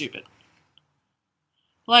fucking stupid.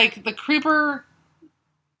 Like, the creeper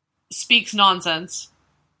speaks nonsense.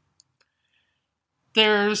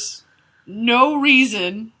 There's no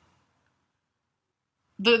reason.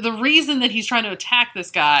 The reason that he's trying to attack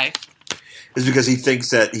this guy is because he thinks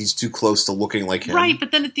that he's too close to looking like him. Right,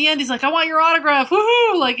 but then at the end he's like, I want your autograph,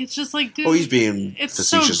 woohoo! Like, it's just like, dude. Oh, he's being it's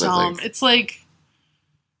facetious, so dumb. I think. It's like,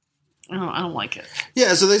 I don't like it.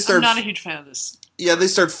 Yeah, so they start. I'm not a huge fan of this. Yeah, they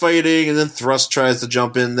start fighting, and then Thrust tries to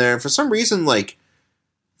jump in there. For some reason, like,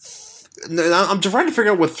 I'm trying to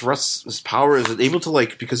figure out what Thrust's power is. Able to,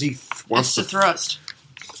 like, because he wants to thrust.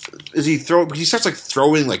 Is he throw? He starts like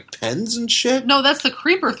throwing like pens and shit. No, that's the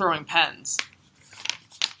creeper throwing pens.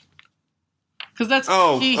 Because that's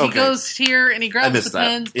he goes here and he grabs the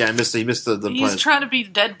pens. Yeah, I missed. He missed the. He's trying to be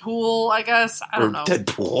Deadpool, I guess. I don't know.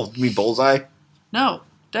 Deadpool? You mean Bullseye? No,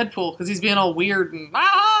 Deadpool because he's being all weird and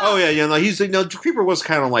ah. Oh yeah, no, the Creeper was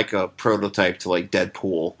kind of like a prototype to like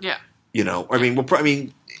Deadpool. Yeah. Yeah.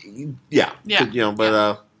 Yeah.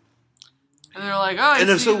 But and they're like, oh,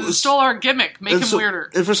 he stole our gimmick, make him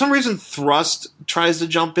weirder. And for some reason, Thrust tries to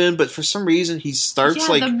jump in, but for some reason, he starts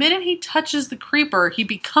the minute he touches the Creeper, he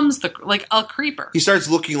becomes a Creeper. He starts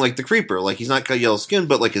looking like the Creeper. Like, he's not got yellow skin,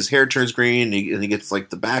 but like his hair turns green, and he gets like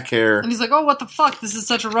the back hair. And he's like, oh, what the fuck? This is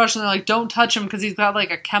such a rush. And they're like, don't touch him because he's got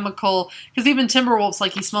like a chemical. Because even Timberwolf's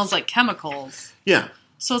like, he smells like chemicals. Yeah.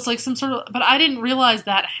 So it's like some sort of. But I didn't realize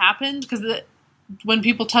that happened because when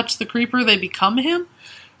people touch the Creeper, they become him.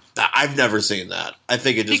 I've never seen that. I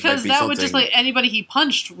think it just because might be that something, would just like anybody he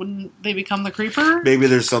punched, wouldn't they become the Creeper? Maybe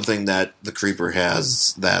there's something that the Creeper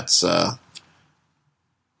has that's a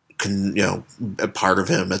part of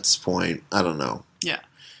him at this point. I don't know. Yeah,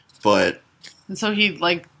 but and so he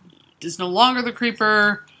like is no longer the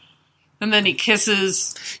Creeper, and then he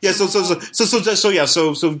kisses. Yeah. So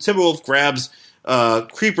Timberwolf grabs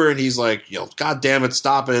Creeper and he's like, God damn it,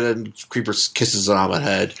 stop it, and Creeper kisses him on the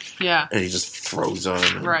head. Yeah. And he just throws on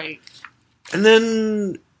him. Right. And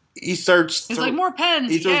then he starts he's like, more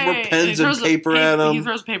pens. He throws more pens and paper at him. He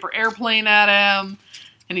throws a paper airplane at him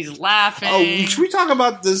and he's laughing. Oh, should we talk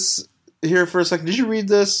about this here for a second? Did you read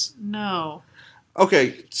this? No.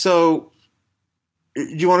 Okay, so do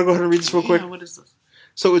you want to go ahead and read this real quick? What is this?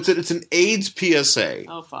 So it's an AIDS PSA.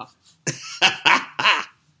 Oh fuck.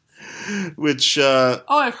 Which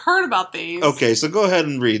I've heard about these. Okay, so go ahead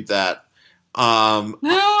and read that. No.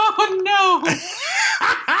 I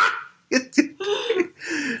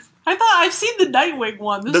thought I've seen the Nightwing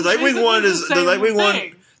one. The Nightwing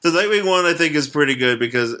one I think is pretty good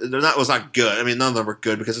because it's not good. I mean, none of them are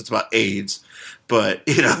good because it's about AIDS. But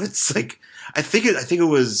it's like I think it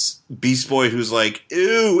was Beast Boy who's like,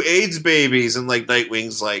 ew, AIDS babies, and like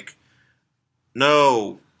Nightwing's like,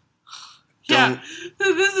 no. Yeah,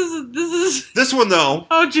 this is this one though.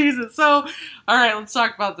 Oh Jesus! So, all right, let's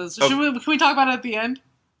talk about this. Can we talk about it at the end?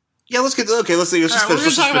 Yeah, let's see. Let's just finish. We're going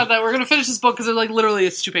to talk about that. We're going to finish this book because there's literally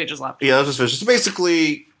it's 2 pages left. Yeah, let's just finish. So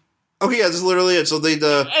basically, this is literally it. So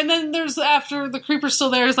and then there's after the Creeper's still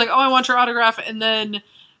there. He's like, oh, I want your autograph, and then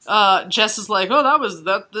Jess is like,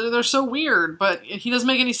 oh, they're so weird, but he doesn't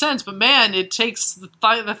make any sense. But man, it takes the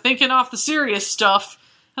thinking off the serious stuff.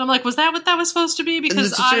 And I'm like, was that what that was supposed to be? Because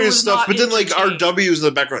it's serious stuff. But then, like, RW's in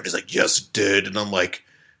the background. He's like, yes, it did. And I'm like,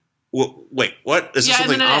 wait, what? Is this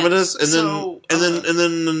something ominous? And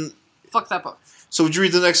then fuck that book. So would you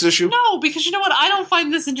read the next issue? No, because you know what? I don't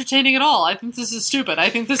find this entertaining at all. I think this is stupid. I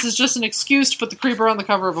think this is just an excuse to put the Creeper on the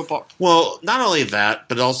cover of a book. Well, not only that,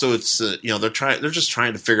 but also it's they're just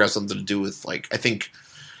trying to figure out something to do with, like, I think.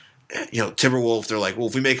 Timberwolf, they're like, well,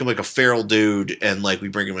 if we make him like a feral dude and like we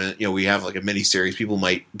bring him in, we have like a mini series, people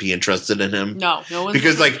might be interested in him. No one's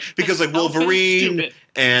because Wolverine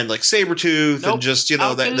and like Sabretooth and just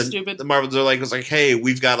the Marvels are like, it's like, hey,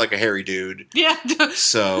 we've got like a hairy dude. Yeah.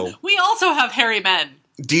 So we also have hairy men.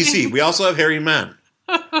 DC, we also have hairy men.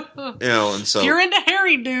 And so if you're into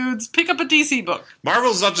hairy dudes, pick up a DC book.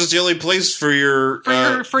 Marvel's not just the only place for your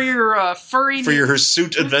furry for your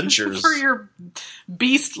hirsute adventures for your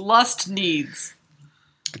beast lust needs.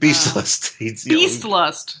 Beast lust needs. Beast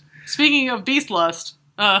lust. Speaking of beast lust,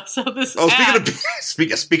 so this. Oh,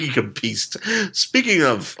 speaking of beast. Speaking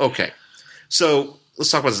of so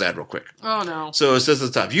let's talk about this ad real quick. Oh no! So it says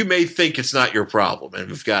at the top, you may think it's not your problem, and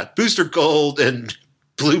we've got Booster Gold and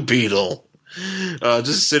Blue Beetle.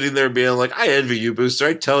 Just sitting there being like, I envy you, Booster.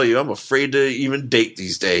 I tell you, I'm afraid to even date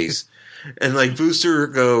these days. And like Booster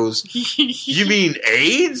goes, you mean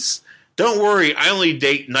AIDS? Don't worry, I only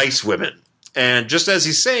date nice women. And just as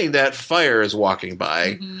he's saying that, Fire is walking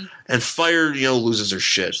by, and Fire, loses her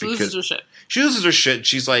shit. She loses her shit. She loses her shit.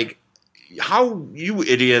 She's like, how you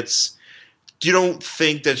idiots, you don't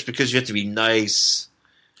think that's because you have to be nice.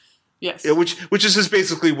 Yes. Yeah, which is his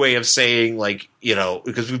basically way of saying, like,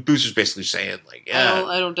 because Booster's basically saying, like, yeah.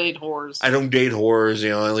 I don't date whores. I don't date whores,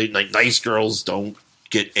 only, like, nice girls don't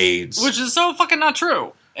get AIDS. Which is so fucking not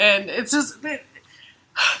true. And it's just...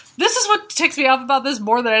 This is what ticks me off about this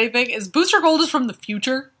more than anything, is Booster Gold is from the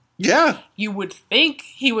future. Yeah. You would think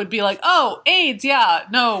he would be like, oh, AIDS, yeah,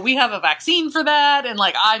 no, we have a vaccine for that, and,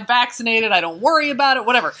 like, I'm vaccinated, I don't worry about it,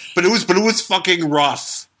 whatever. But it was fucking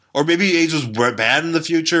rough. Or maybe AIDS was bad in the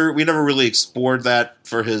future. We never really explored that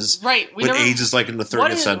for his... Right. AIDS is like in the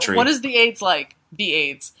 30th century. What is the AIDS like? The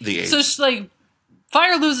AIDS. So she's like...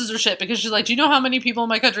 Fire loses her shit because she's like, do you know how many people in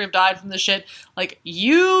my country have died from this shit? Like,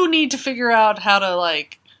 you need to figure out how to,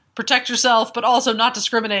 like, protect yourself, but also not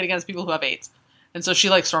discriminate against people who have AIDS. And so she,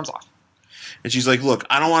 like, storms off. And she's like, "Look,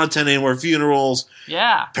 I don't want to attend any more funerals."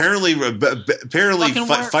 Yeah. Apparently,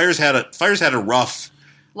 Fires had a rough.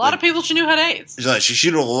 A lot of people she knew had AIDS.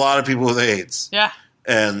 She knew a lot of people with AIDS. Yeah.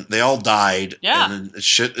 And they all died. Yeah. And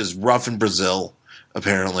shit is rough in Brazil,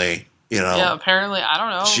 apparently. Yeah, apparently. I don't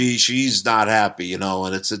know. She's not happy, and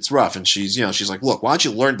it's rough. And she's like, "Look, why don't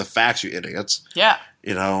you learn the facts, you idiots?" Yeah.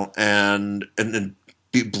 And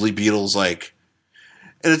Blue Beetle's like,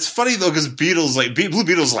 and it's funny though because Blue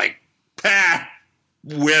Beetle's like,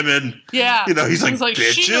 women. Yeah. He's like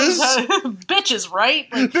bitches. Bitches,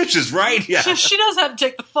 right? Like, bitches, right? Yeah. She knows how to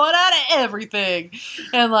take the fun out of everything.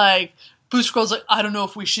 And like, Booster Gold's like, I don't know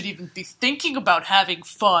if we should even be thinking about having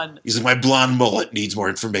fun. He's like, my blonde mullet needs more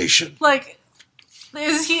information. Like,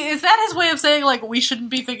 is that his way of saying, like, we shouldn't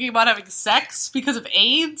be thinking about having sex because of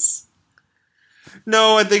AIDS?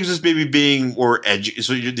 No, I think it's just maybe being more edgy.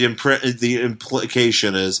 So the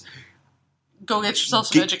implication is, go get yourself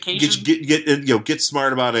some education. Get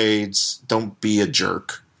smart about AIDS. Don't be a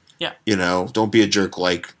jerk. Yeah. Don't be a jerk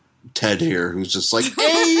like Ted here, who's just like,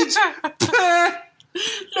 AIDS.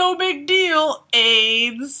 No big deal.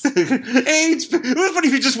 AIDS. AIDS. What funny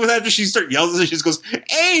if he just went after she started yelling and she just goes,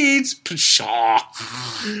 AIDS. Pshaw.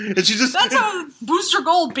 And she just. That's how Booster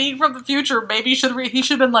Gold, being from the future, maybe he should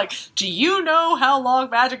have been like, do you know how long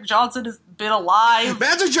Magic Johnson has been alive?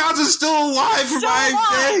 Magic Johnson's still alive for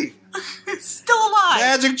my day. Still alive.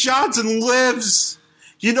 Magic Johnson lives.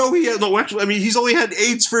 He had he's only had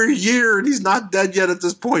AIDS for a year and he's not dead yet at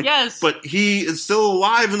this point. Yes. But he is still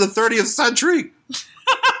alive in the 30th century.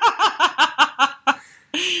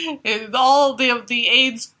 All the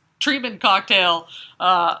AIDS treatment cocktail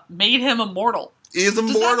made him immortal. He is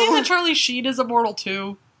immortal. Does that mean that Charlie Sheen is immortal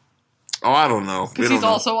too? Oh, I don't know. Because he's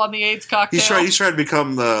also on the AIDS cocktail. He's trying to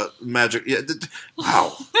become the magic. Yeah.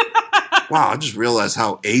 Wow. Wow. I just realized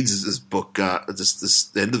how AIDS is this book got.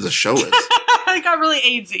 The end of the show is. It got really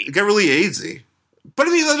AIDSy. It got really AIDSy. But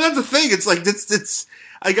I mean, that's the thing. It's like it's.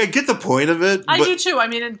 I get the point of it. I do too. I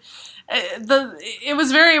mean, it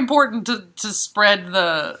was very important to spread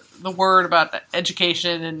the word about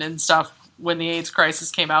education and stuff when the AIDS crisis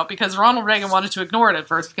came out, because Ronald Reagan wanted to ignore it at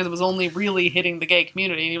first because it was only really hitting the gay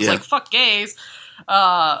community. And he was like, fuck gays.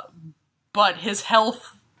 But his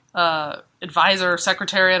health advisor,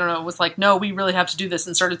 secretary, I don't know, was like, no, we really have to do this,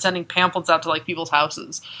 and started sending pamphlets out to like people's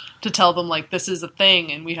houses to tell them like, this is a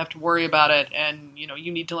thing and we have to worry about it, and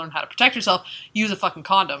you need to learn how to protect yourself. Use a fucking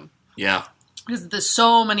condom. Yeah. Because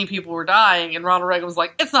so many people were dying, and Ronald Reagan was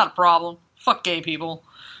like, it's not a problem. Fuck gay people.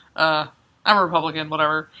 I'm a Republican,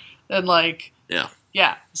 whatever. And like,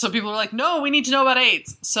 yeah. So people were like, no, we need to know about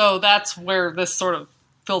AIDS. So that's where this sort of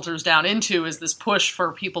filters down into, is this push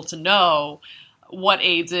for people to know what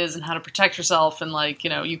AIDS is and how to protect yourself. And like,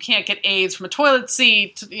 you can't get AIDS from a toilet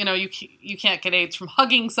seat. You can't get AIDS from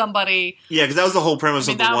hugging somebody. Yeah, because that was the whole premise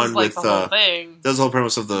of the one with the whole thing. That was the whole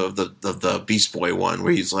premise of the Beast Boy one,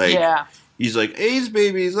 where he's like, he's like, AIDS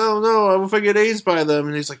babies. Oh no, if I get AIDS by them,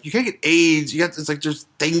 and he's like, you can't get AIDS. It's like there's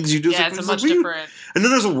things you do. Yeah, it's much different. And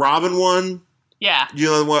then there's a Robin one. Yeah.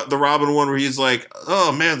 What, the Robin one where he's like,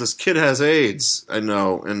 oh man, this kid has AIDS. I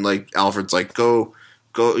know. And like Alfred's like, go.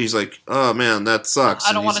 He's like, oh man, that sucks.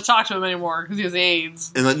 I don't want to talk to him anymore because he has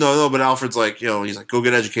AIDS. And like, no, but Alfred's like, he's like, go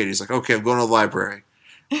get educated. He's like, okay, I'm going to the library.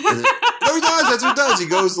 And then, no, he does. That's what he does. He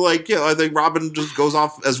goes like, I think Robin just goes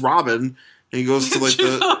off as Robin, and he goes to like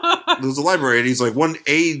there's a library, and he's like, one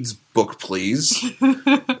AIDS book, please.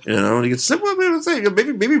 And he gets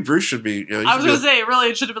maybe Bruce should be. I was going to say, really,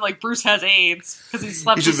 it should have been like, Bruce has AIDS because he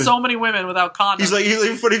slept with so many women without condoms. He's like,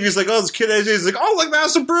 funny. He's like, oh, this kid has AIDS. He's like, oh, like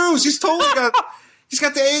Master Bruce. He's totally got. He's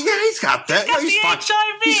got the AIDS. Yeah, he's got that. He's got the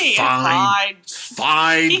HIV. He's fine. It's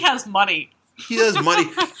fine. He has money. He has money.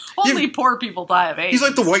 Only poor people die of AIDS. He's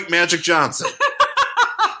like the White Magic Johnson.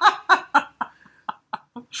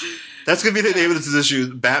 That's going to be the name of this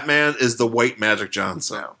issue. Batman is the White Magic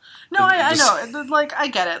Johnson. No, I know. Like, I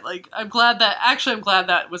get it. Like, I'm glad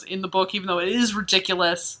that was in the book, even though it is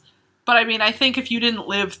ridiculous. But I mean, I think if you didn't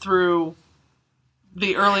live through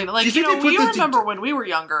the early, like, you remember when we were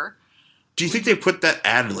younger. Do you think they put that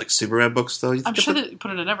ad in like Superman books though? I'm sure they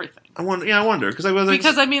put it in everything. I wonder because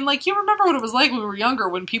I mean, like, you remember what it was like when we were younger,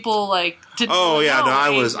 when people like didn't. Oh really yeah, know no, I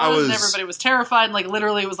was. And everybody was terrified. And, like,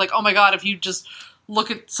 literally, it was like, oh my god, if you just look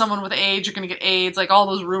at someone with AIDS, you're going to get AIDS. Like, all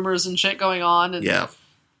those rumors and shit going on. And, yeah.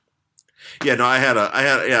 No, I had.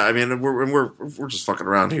 Yeah, I mean, we're just fucking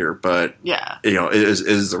around here, but yeah, it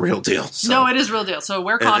is the real deal. So. No, it is real deal. So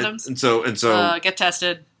wear condoms, and so get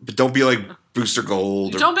tested, but don't be like Booster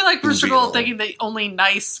Gold. Don't be like Booster Gold, thinking that only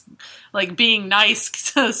being nice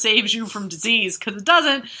saves you from disease, because it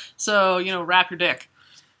doesn't. So wrap your dick.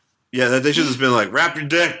 Yeah, they should have just been like, wrap your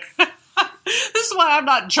dick. This is why I'm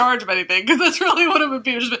not in charge of anything, because that's really what it would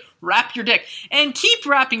be. Just wrap your dick. And keep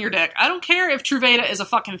wrapping your dick. I don't care if Truvada is a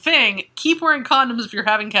fucking thing. Keep wearing condoms if you're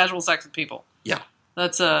having casual sex with people. Yeah.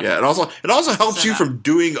 That's yeah. It also helps you from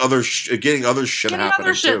doing getting other shit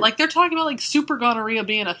happening too. Like they're talking about like super gonorrhea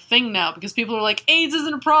being a thing now because people are like AIDS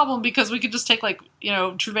isn't a problem because we could just take like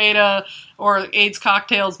Truvada or AIDS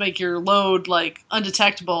cocktails make your load like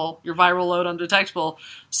undetectable, your viral load undetectable.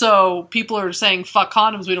 So people are saying fuck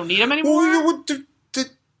condoms, we don't need them anymore. Well, so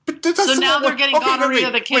now they're getting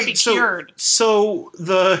gonorrhea that can't be cured. So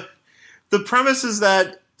the premise is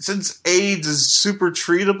that since AIDS is super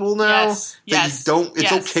treatable now, it's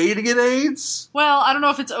okay to get AIDS. Well, I don't know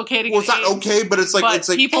if it's okay to get AIDS. Well, it's not okay, but it's like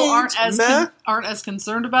people AIDS, aren't as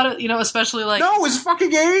concerned about it. Especially like no, it's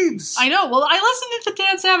fucking AIDS. I know. Well, I listened to the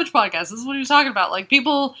Dan Savage podcast. This is what he was talking about. Like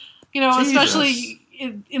people, especially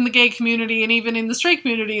in the gay community and even in the straight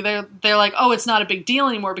community, they're like, oh, it's not a big deal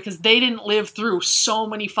anymore because they didn't live through so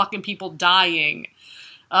many fucking people dying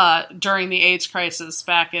during the AIDS crisis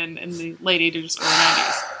back in the late 80s, early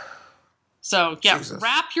 90s. So, yeah, Jesus.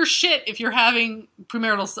 Wrap your shit if you're having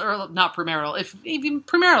premarital, or not premarital, if even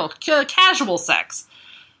premarital, casual sex.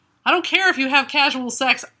 I don't care if you have casual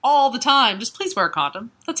sex all the time. Just please wear a condom.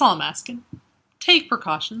 That's all I'm asking. Take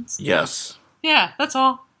precautions. Yes. Yeah, that's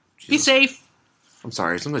all. Jesus. Be safe. I'm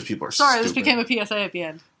sorry. Sometimes people are sorry, stupid. This became a PSA at the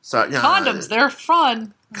end. So, yeah, condoms, they're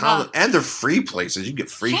fun. And they're free places. You can get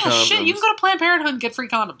free condoms. Shit, you can go to Planned Parenthood and get free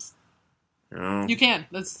condoms. Yeah. You can.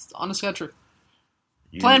 That's honest God truth.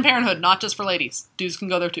 Planned Parenthood, not just for ladies. Dudes can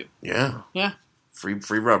go there too. Yeah. Yeah.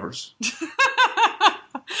 Free rubbers.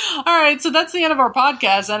 All right, so that's the end of our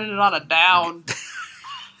podcast. Ended it on a down.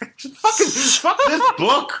 fuck this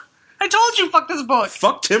book. I told you, fuck this book.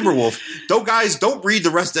 Fuck Timberwolf. Don't read the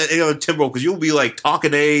rest of any other Timberwolf because you'll be like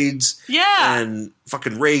talking AIDS. Yeah. And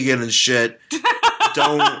fucking Reagan and shit.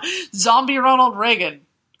 Don't. Zombie Ronald Reagan.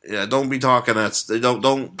 Yeah, don't be talking that.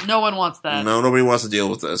 Don't. No one wants that. No, nobody wants to deal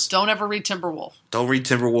with this. Don't ever read Timberwolf. Don't read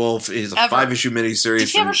Timberwolf. He's a 5-issue miniseries. Did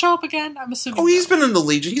he ever show up again? I'm assuming. Oh, he's been in the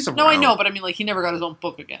Legion. He's around. No, I know, but I mean, like, he never got his own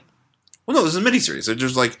book again. Well, no, this is a miniseries. They're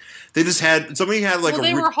just like somebody had like. Well,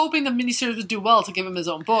 they were hoping the miniseries would do well to give him his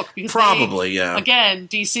own book because yeah. Again,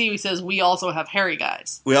 DC says we also have hairy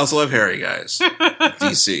guys. We also have hairy guys.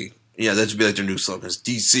 DC, yeah, that should be like their new slogans.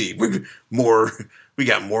 DC, we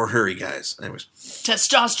got more hairy guys. Anyways,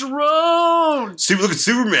 testosterone. See, look at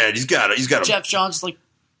Superman. He's got a. Jeff Johns just like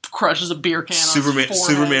crushes a beer can. Superman. On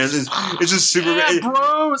his forehead. It's just Superman. Yeah,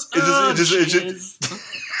 bros. It's just.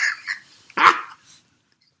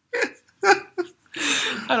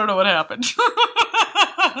 I don't know what happened.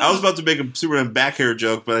 I was about to make a Superman back hair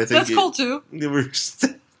joke, but I think that's cool too.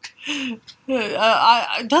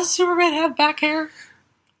 Does Superman have back hair?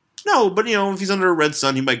 No, but if he's under a red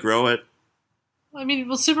sun, he might grow it. I mean,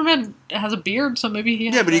 well, Superman has a beard, so maybe he.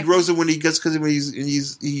 Yeah, but he grows it when he gets No,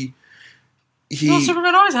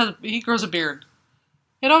 Superman always grows a beard.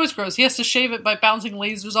 It always grows. He has to shave it by bouncing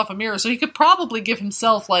lasers off a mirror, so he could probably give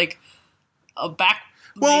himself like a back.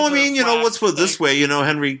 Well, I mean, let's put it this way.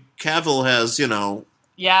 Henry Cavill has,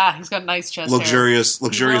 Yeah, he's got nice chest luxurious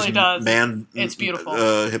really man. It's beautiful.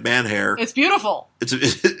 Man hair. It's beautiful.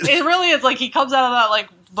 It really is. Like he comes out of that like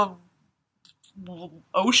the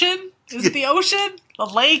ocean. Is it the ocean? The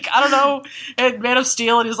lake? I don't know. And Man of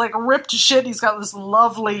Steel, and he's like ripped to shit. He's got this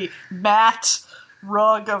lovely matte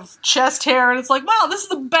rug of chest hair, and it's like, wow, this is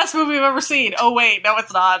the best movie I've ever seen. Oh wait, no,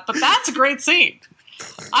 it's not. But that's a great scene.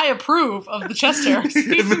 I approve of the chest hair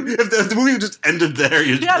scene. if the movie just ended there,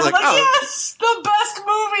 you'd be like, oh. Yes, the best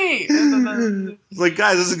movie. It's like,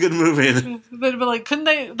 guys, this is a good movie. But like, couldn't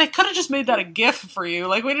they could have just made that a GIF for you.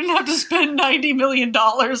 Like, we didn't have to spend $90 million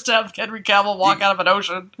to have Henry Cavill walk out of an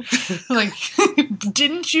ocean. Like,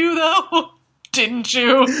 didn't you though? Didn't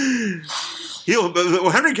you?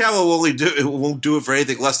 Henry Cavill won't do it for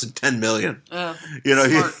anything less than $10 million.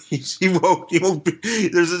 He won't be.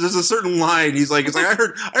 There's a certain line. He's like, I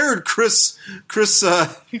heard Chris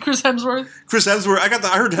Hemsworth. Chris Hemsworth. I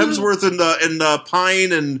heard Hemsworth in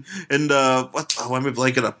Pine and what? Oh, I'm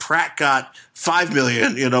blanking. A Pratt got $5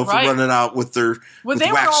 million. For running out with their. Well, they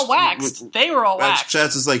were all waxed. They were all waxed.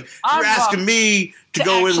 Chest is like, you're asking me to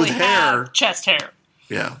go in with hair, chest hair.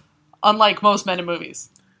 Yeah. Unlike most men in movies.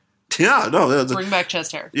 Yeah, no. Bring back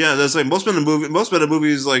chest hair. Yeah, that's like most men in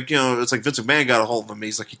movies, like, it's like Vince McMahon got a hold of him.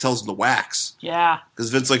 He's like, he tells him to wax. Yeah. Because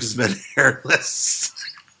Vince likes his men hairless.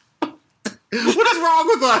 What is wrong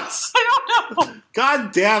with us? I don't know.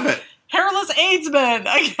 God damn it. Hairless AIDS men.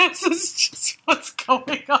 I guess is just what's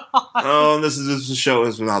going on. Oh, this show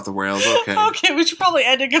is without the rails. Okay. Okay, we should probably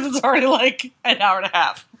end it because it's already like an hour and a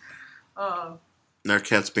half. And our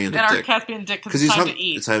cat's being a And our dick. cat's being a dick because it's time to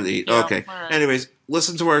eat. It's time to eat. Yeah, okay. right. Anyways,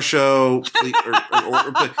 listen to our show. Please,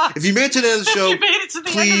 if you made it to the end of the show,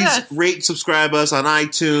 please rate and subscribe us on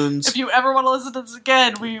iTunes. If you ever want to listen to this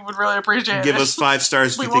again, we would really appreciate it. Give us 5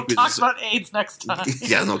 stars. We won't talk about AIDS next time.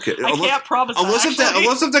 Yeah, no kidding. I can't promise unless if that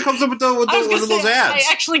comes up with one of those ads. I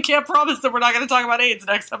actually can't promise that we're not going to talk about AIDS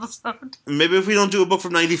next episode. Maybe if we don't do a book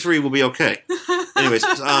from '93, we'll be okay. Anyways,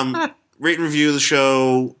 rate and review the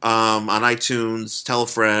show on iTunes. Tell a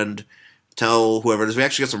friend. Tell whoever it is. We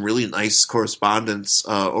actually got some really nice correspondence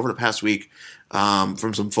over the past week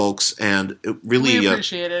from some folks, and it really we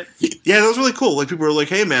appreciate it. Yeah, that was really cool. Like people were like,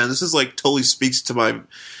 "Hey, man, this is like totally speaks to my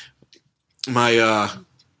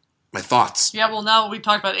thoughts." Yeah, well, now that we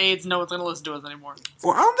talked about AIDS, no one's going to listen to us anymore.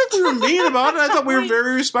 Well, I don't think we were mean about it. I thought we were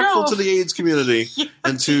very respectful to the AIDS community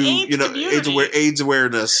and to AIDS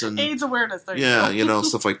awareness and AIDS awareness.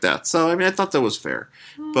 Stuff like that. So I mean, I thought that was fair.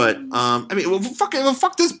 But I mean, well,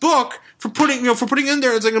 fuck this book for putting in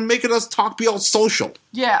there. It's like making us be all social.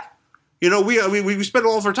 Yeah. We spend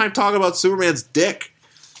all of our time talking about Superman's dick.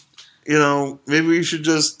 Maybe we should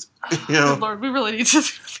just. Good Lord, we really need to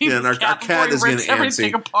feed and our cat is getting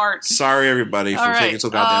everything apart. Sorry, everybody, for taking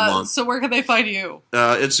so goddamn long. So where can they find you?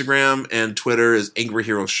 Instagram and Twitter is Angry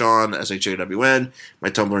Hero Shawn, SHAWN.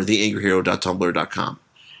 My Tumblr, theangryhero.tumblr.com.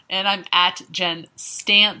 And I'm at Jen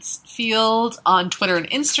Stansfield on Twitter and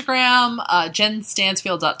Instagram,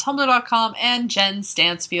 jenstansfield.tumblr.com, and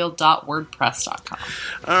jenstansfield.wordpress.com.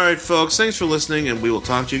 All right, folks, thanks for listening, and we will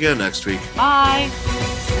talk to you again next week. Bye.